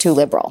school was too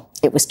liberal.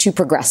 It was too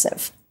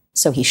progressive.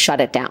 So he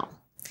shut it down.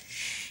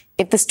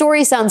 If the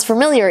story sounds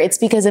familiar, it's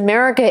because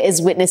America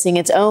is witnessing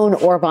its own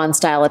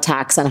Orban-style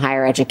attacks on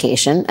higher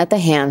education at the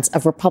hands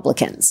of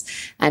Republicans.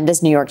 And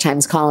as New York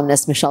Times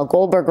columnist Michelle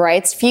Goldberg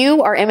writes,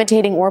 few are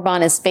imitating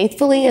Orban as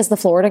faithfully as the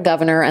Florida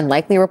governor and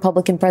likely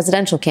Republican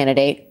presidential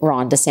candidate,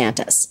 Ron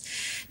DeSantis.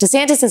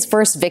 DeSantis'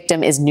 first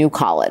victim is New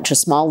College, a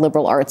small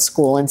liberal arts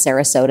school in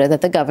Sarasota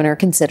that the governor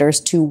considers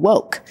too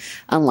woke.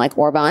 Unlike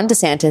Orban,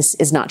 DeSantis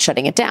is not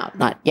shutting it down,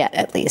 not yet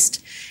at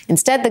least.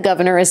 Instead, the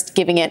governor is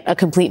giving it a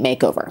complete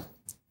makeover.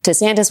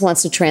 DeSantis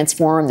wants to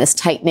transform this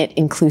tight-knit,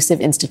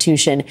 inclusive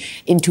institution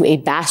into a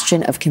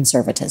bastion of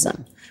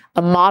conservatism,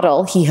 a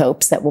model he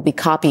hopes that will be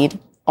copied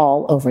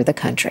all over the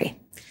country.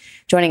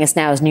 Joining us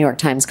now is New York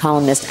Times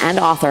columnist and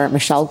author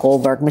Michelle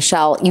Goldberg.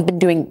 Michelle, you've been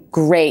doing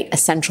great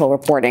essential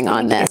reporting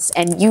on this,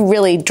 and you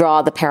really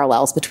draw the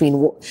parallels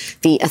between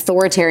the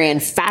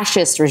authoritarian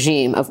fascist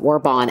regime of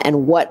Orban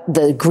and what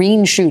the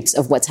green shoots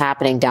of what's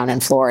happening down in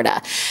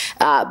Florida,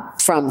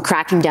 from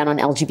cracking down on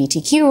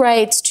LGBTQ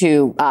rights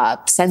to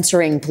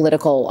censoring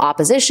political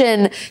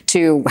opposition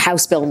to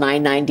House Bill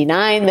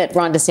 999 that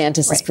Ron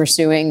DeSantis is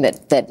pursuing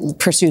that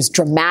pursues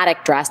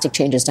drastic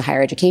changes to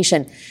higher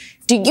education.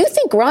 Do you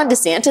think Ron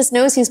DeSantis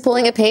knows he's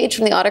pulling a page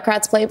from the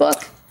autocrat's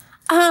playbook?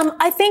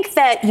 I think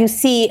that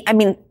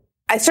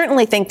I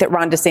certainly think that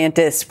Ron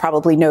DeSantis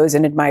probably knows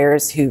and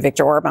admires who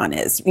Viktor Orban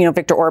is. You know,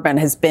 Viktor Orban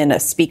has been a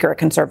speaker at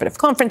conservative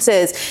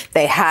conferences.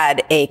 They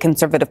had a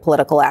conservative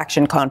political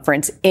action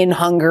conference in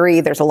Hungary.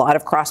 There's a lot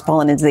of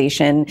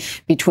cross-pollination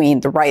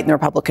between the right and the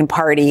Republican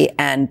Party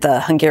and the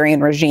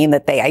Hungarian regime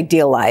that they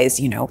idealize.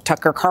 You know,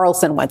 Tucker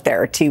Carlson went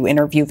there to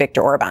interview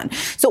Viktor Orban.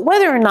 So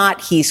whether or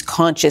not he's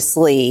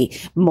consciously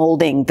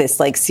molding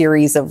this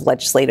series of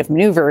legislative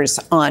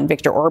maneuvers on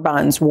Viktor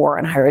Orban's war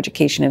on higher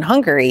education in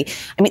Hungary,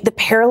 I mean, the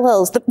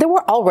parallels. There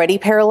were already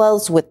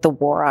parallels with the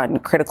war on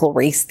critical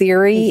race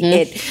theory.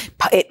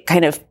 Mm-hmm. It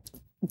kind of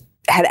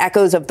had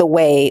echoes of the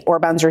way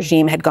Orban's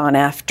regime had gone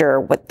after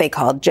what they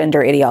called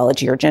gender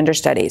ideology or gender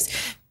studies.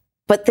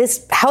 But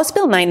this House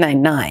Bill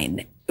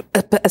 999,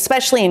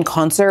 especially in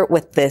concert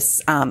with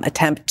this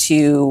attempt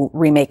to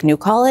remake New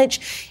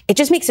College, it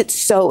just makes it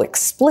so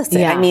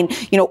explicit. Yeah. I mean,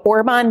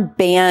 Orban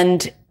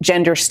banned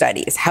gender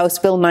studies. House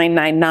Bill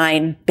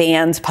 999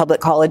 bans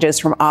public colleges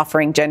from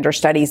offering gender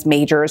studies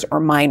majors or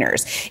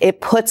minors.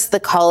 It puts the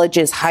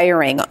colleges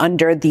hiring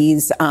under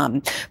these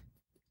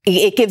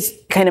it gives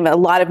kind of a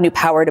lot of new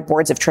power to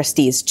boards of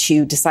trustees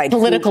to decide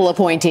political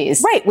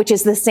appointees. Right, which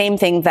is the same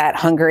thing that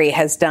Hungary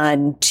has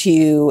done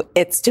to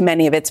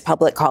many of its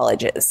public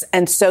colleges.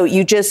 And so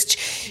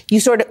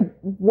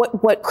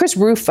what Chris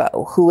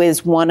Rufo, who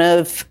is one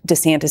of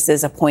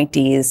DeSantis's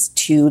appointees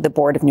to the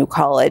board of New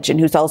College and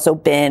who's also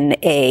been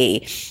a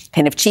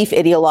kind of chief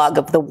ideologue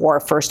of the war,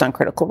 first on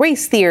critical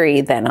race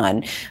theory, then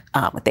on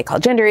what they call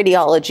gender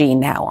ideology,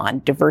 now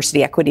on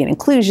diversity, equity, and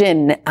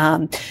inclusion,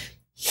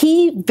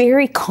 he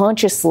very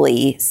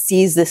consciously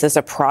sees this as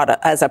a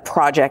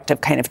project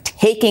of kind of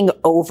taking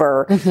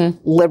over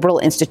liberal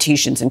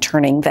institutions and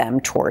turning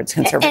them towards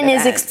conservative and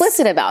is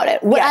explicit about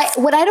it. What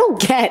I don't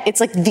get, it's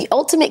like the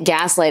ultimate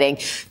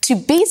gaslighting to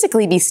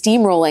basically be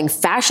steamrolling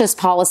fascist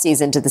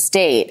policies into the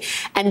state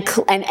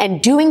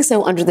and doing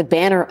so under the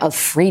banner of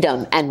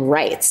freedom and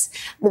rights.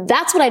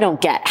 That's what I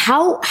don't get.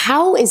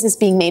 How is this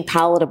being made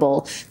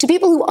palatable to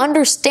people who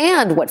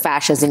understand what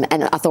fascism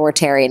and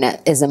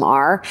authoritarianism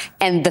are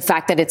and the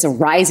fact that it's a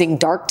rising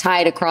dark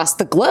tide across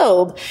the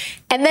globe,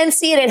 and then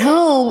see it at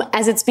home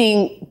as it's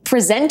being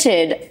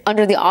presented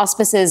under the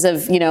auspices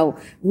of,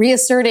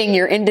 reasserting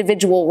your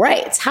individual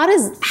rights?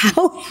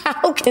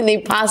 How can they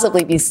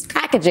possibly be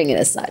packaging it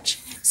as such?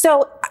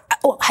 So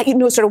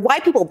sort of why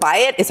people buy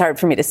it is hard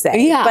for me to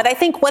say. Yeah. But I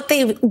think what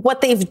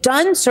they've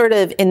done sort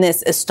of in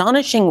this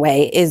astonishing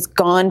way is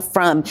gone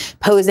from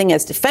posing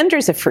as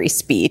defenders of free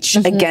speech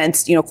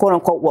against, quote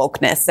unquote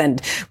wokeness.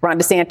 And Ron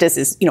DeSantis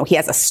is, he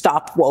has a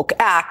Stop Woke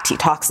Act. He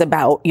talks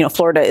about,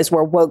 Florida is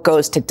where woke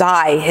goes to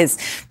die. His,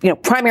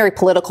 primary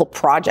political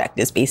project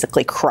is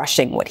basically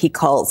crushing what he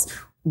calls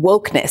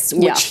wokeness,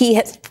 which he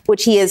has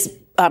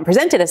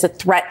presented as a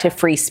threat to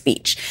free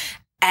speech.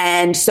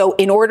 And so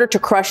in order to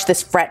crush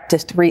this threat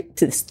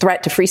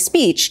to free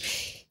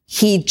speech,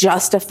 he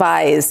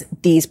justifies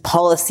these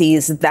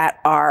policies that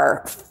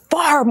are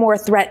far more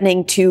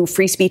threatening to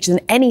free speech than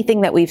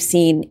anything that we've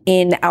seen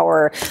in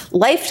our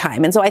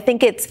lifetime. And so I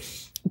think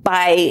it's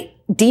by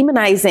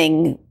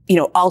demonizing,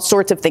 all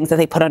sorts of things that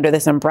they put under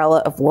this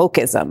umbrella of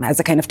wokeism as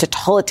a kind of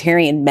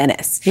totalitarian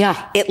menace.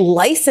 Yeah. It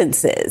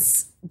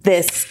licenses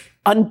this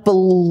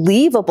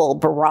unbelievable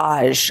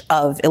barrage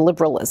of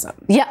illiberalism.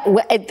 Yeah,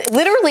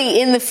 literally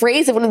in the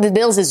phrase of one of the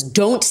bills is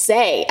 "don't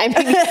say." I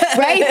mean,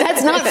 right?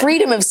 That's not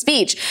freedom of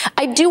speech.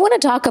 I do want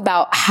to talk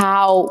about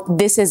how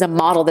this is a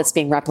model that's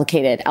being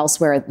replicated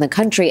elsewhere in the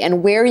country,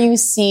 and where you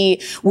see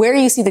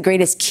the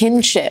greatest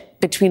kinship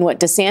between what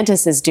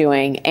DeSantis is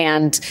doing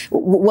and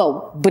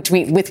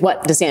with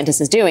what DeSantis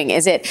is doing.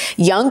 Is it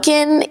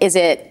Youngkin? Is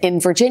it in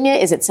Virginia?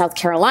 Is it South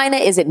Carolina?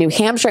 Is it New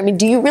Hampshire? I mean,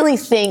 do you really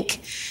think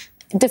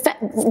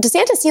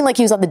DeSantis seemed like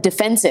he was on the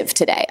defensive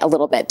today a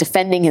little bit,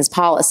 defending his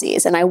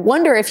policies. And I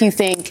wonder if you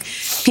think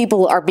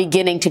people are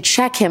beginning to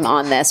check him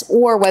on this,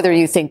 or whether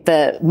you think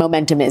the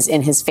momentum is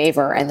in his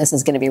favor and this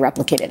is going to be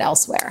replicated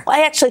elsewhere. Well,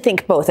 I actually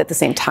think both at the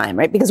same time,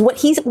 right? Because what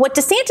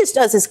DeSantis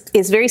does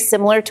is very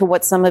similar to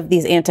what some of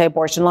these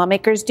anti-abortion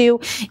lawmakers do,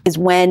 is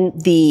when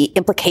the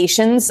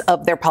implications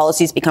of their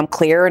policies become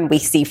clear, and we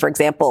see, for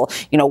example,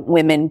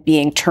 women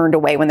being turned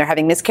away when they're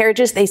having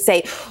miscarriages, they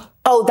say,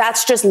 oh,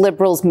 that's just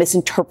liberals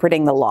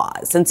misinterpreting the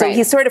laws. And so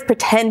he sort of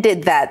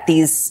pretended that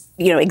these,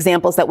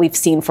 examples that we've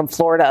seen from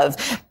Florida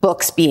of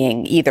books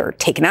being either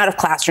taken out of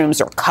classrooms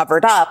or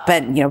covered up,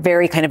 and,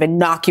 very kind of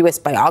innocuous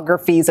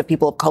biographies of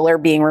people of color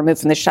being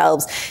removed from the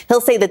shelves.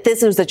 He'll say that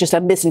this was just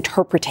a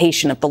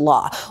misinterpretation of the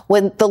law,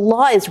 when the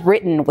law is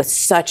written with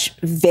such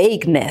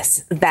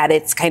vagueness that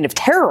it's kind of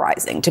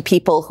terrorizing to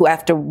people who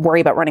have to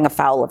worry about running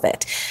afoul of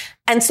it.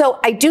 And so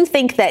I do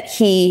think that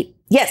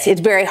yes,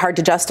 it's very hard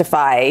to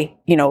justify,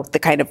 the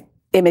kind of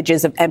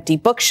images of empty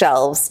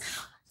bookshelves.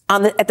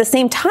 At the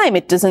same time,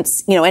 it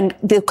doesn't, and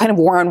the kind of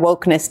war on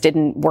wokeness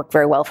didn't work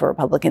very well for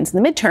Republicans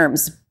in the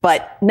midterms.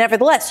 But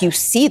nevertheless, you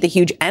see the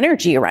huge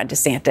energy around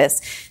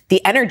DeSantis.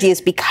 The energy is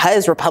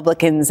because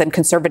Republicans and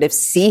conservatives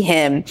see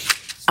him,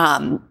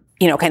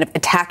 kind of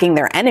attacking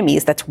their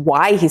enemies. That's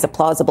why he's a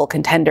plausible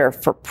contender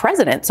for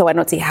president. So I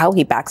don't see how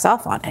he backs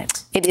off on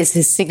it. It is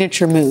his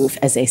signature move,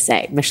 as they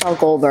say. Michelle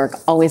Goldberg,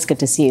 always good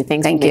to see you.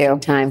 Thanks for making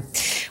time.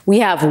 We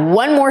have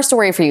one more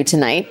story for you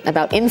tonight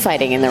about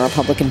infighting in the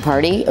Republican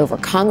Party over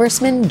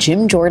Congressman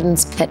Jim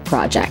Jordan's pet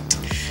project.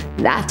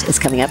 That is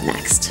coming up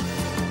next.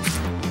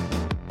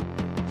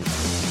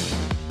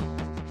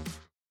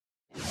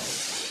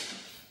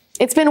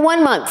 It's been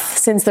 1 month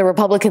since the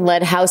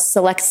Republican-led House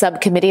Select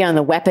Subcommittee on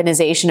the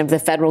Weaponization of the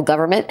Federal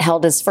Government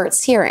held its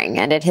first hearing,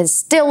 and it has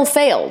still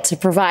failed to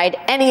provide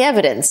any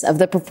evidence of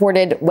the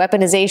purported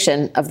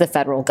weaponization of the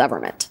federal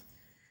government.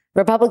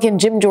 Republican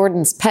Jim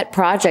Jordan's pet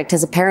project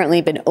has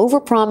apparently been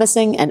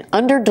overpromising and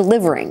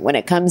under-delivering when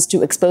it comes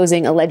to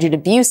exposing alleged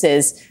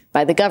abuses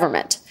by the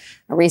government.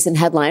 A recent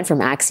headline from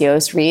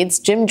Axios reads,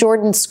 "Jim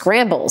Jordan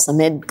scrambles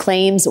amid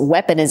claims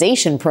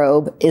weaponization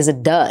probe is a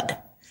dud."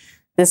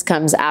 This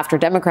comes after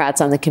Democrats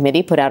on the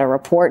committee put out a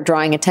report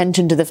drawing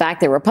attention to the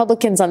fact that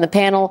Republicans on the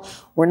panel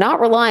were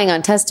not relying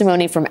on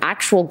testimony from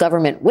actual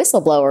government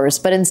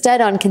whistleblowers, but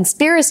instead on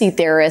conspiracy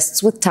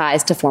theorists with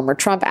ties to former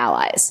Trump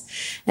allies.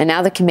 And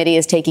now the committee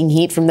is taking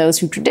heat from those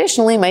who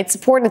traditionally might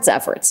support its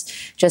efforts.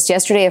 Just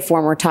yesterday, a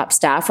former top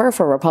staffer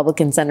for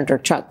Republican Senator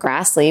Chuck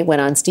Grassley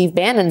went on Steve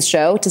Bannon's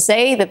show to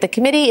say that the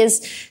committee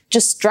is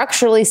just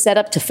structurally set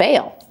up to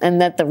fail,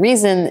 and that the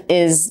reason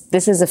is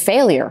this is a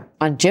failure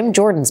on Jim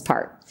Jordan's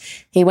part.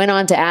 He went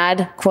on to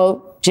add,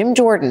 quote, "Jim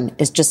Jordan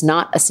is just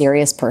not a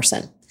serious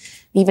person."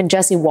 Even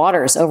Jesse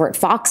Waters over at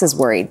Fox is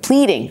worried,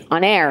 pleading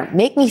on air,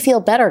 "Make me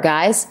feel better,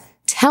 guys.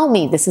 Tell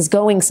me this is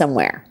going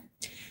somewhere."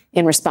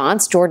 In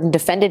response, Jordan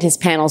defended his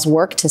panel's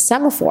work to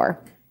Semaphore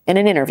in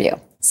an interview,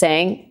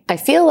 saying, "I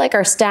feel like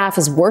our staff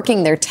is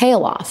working their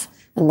tail off,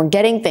 and we're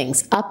getting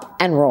things up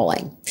and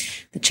rolling."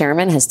 The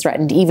chairman has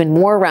threatened even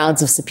more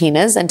rounds of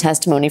subpoenas and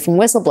testimony from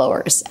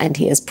whistleblowers, and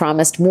he has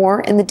promised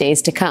more in the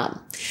days to come.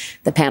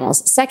 The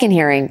panel's second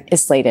hearing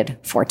is slated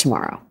for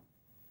tomorrow.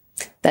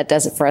 That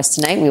does it for us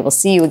tonight. We will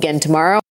see you again tomorrow.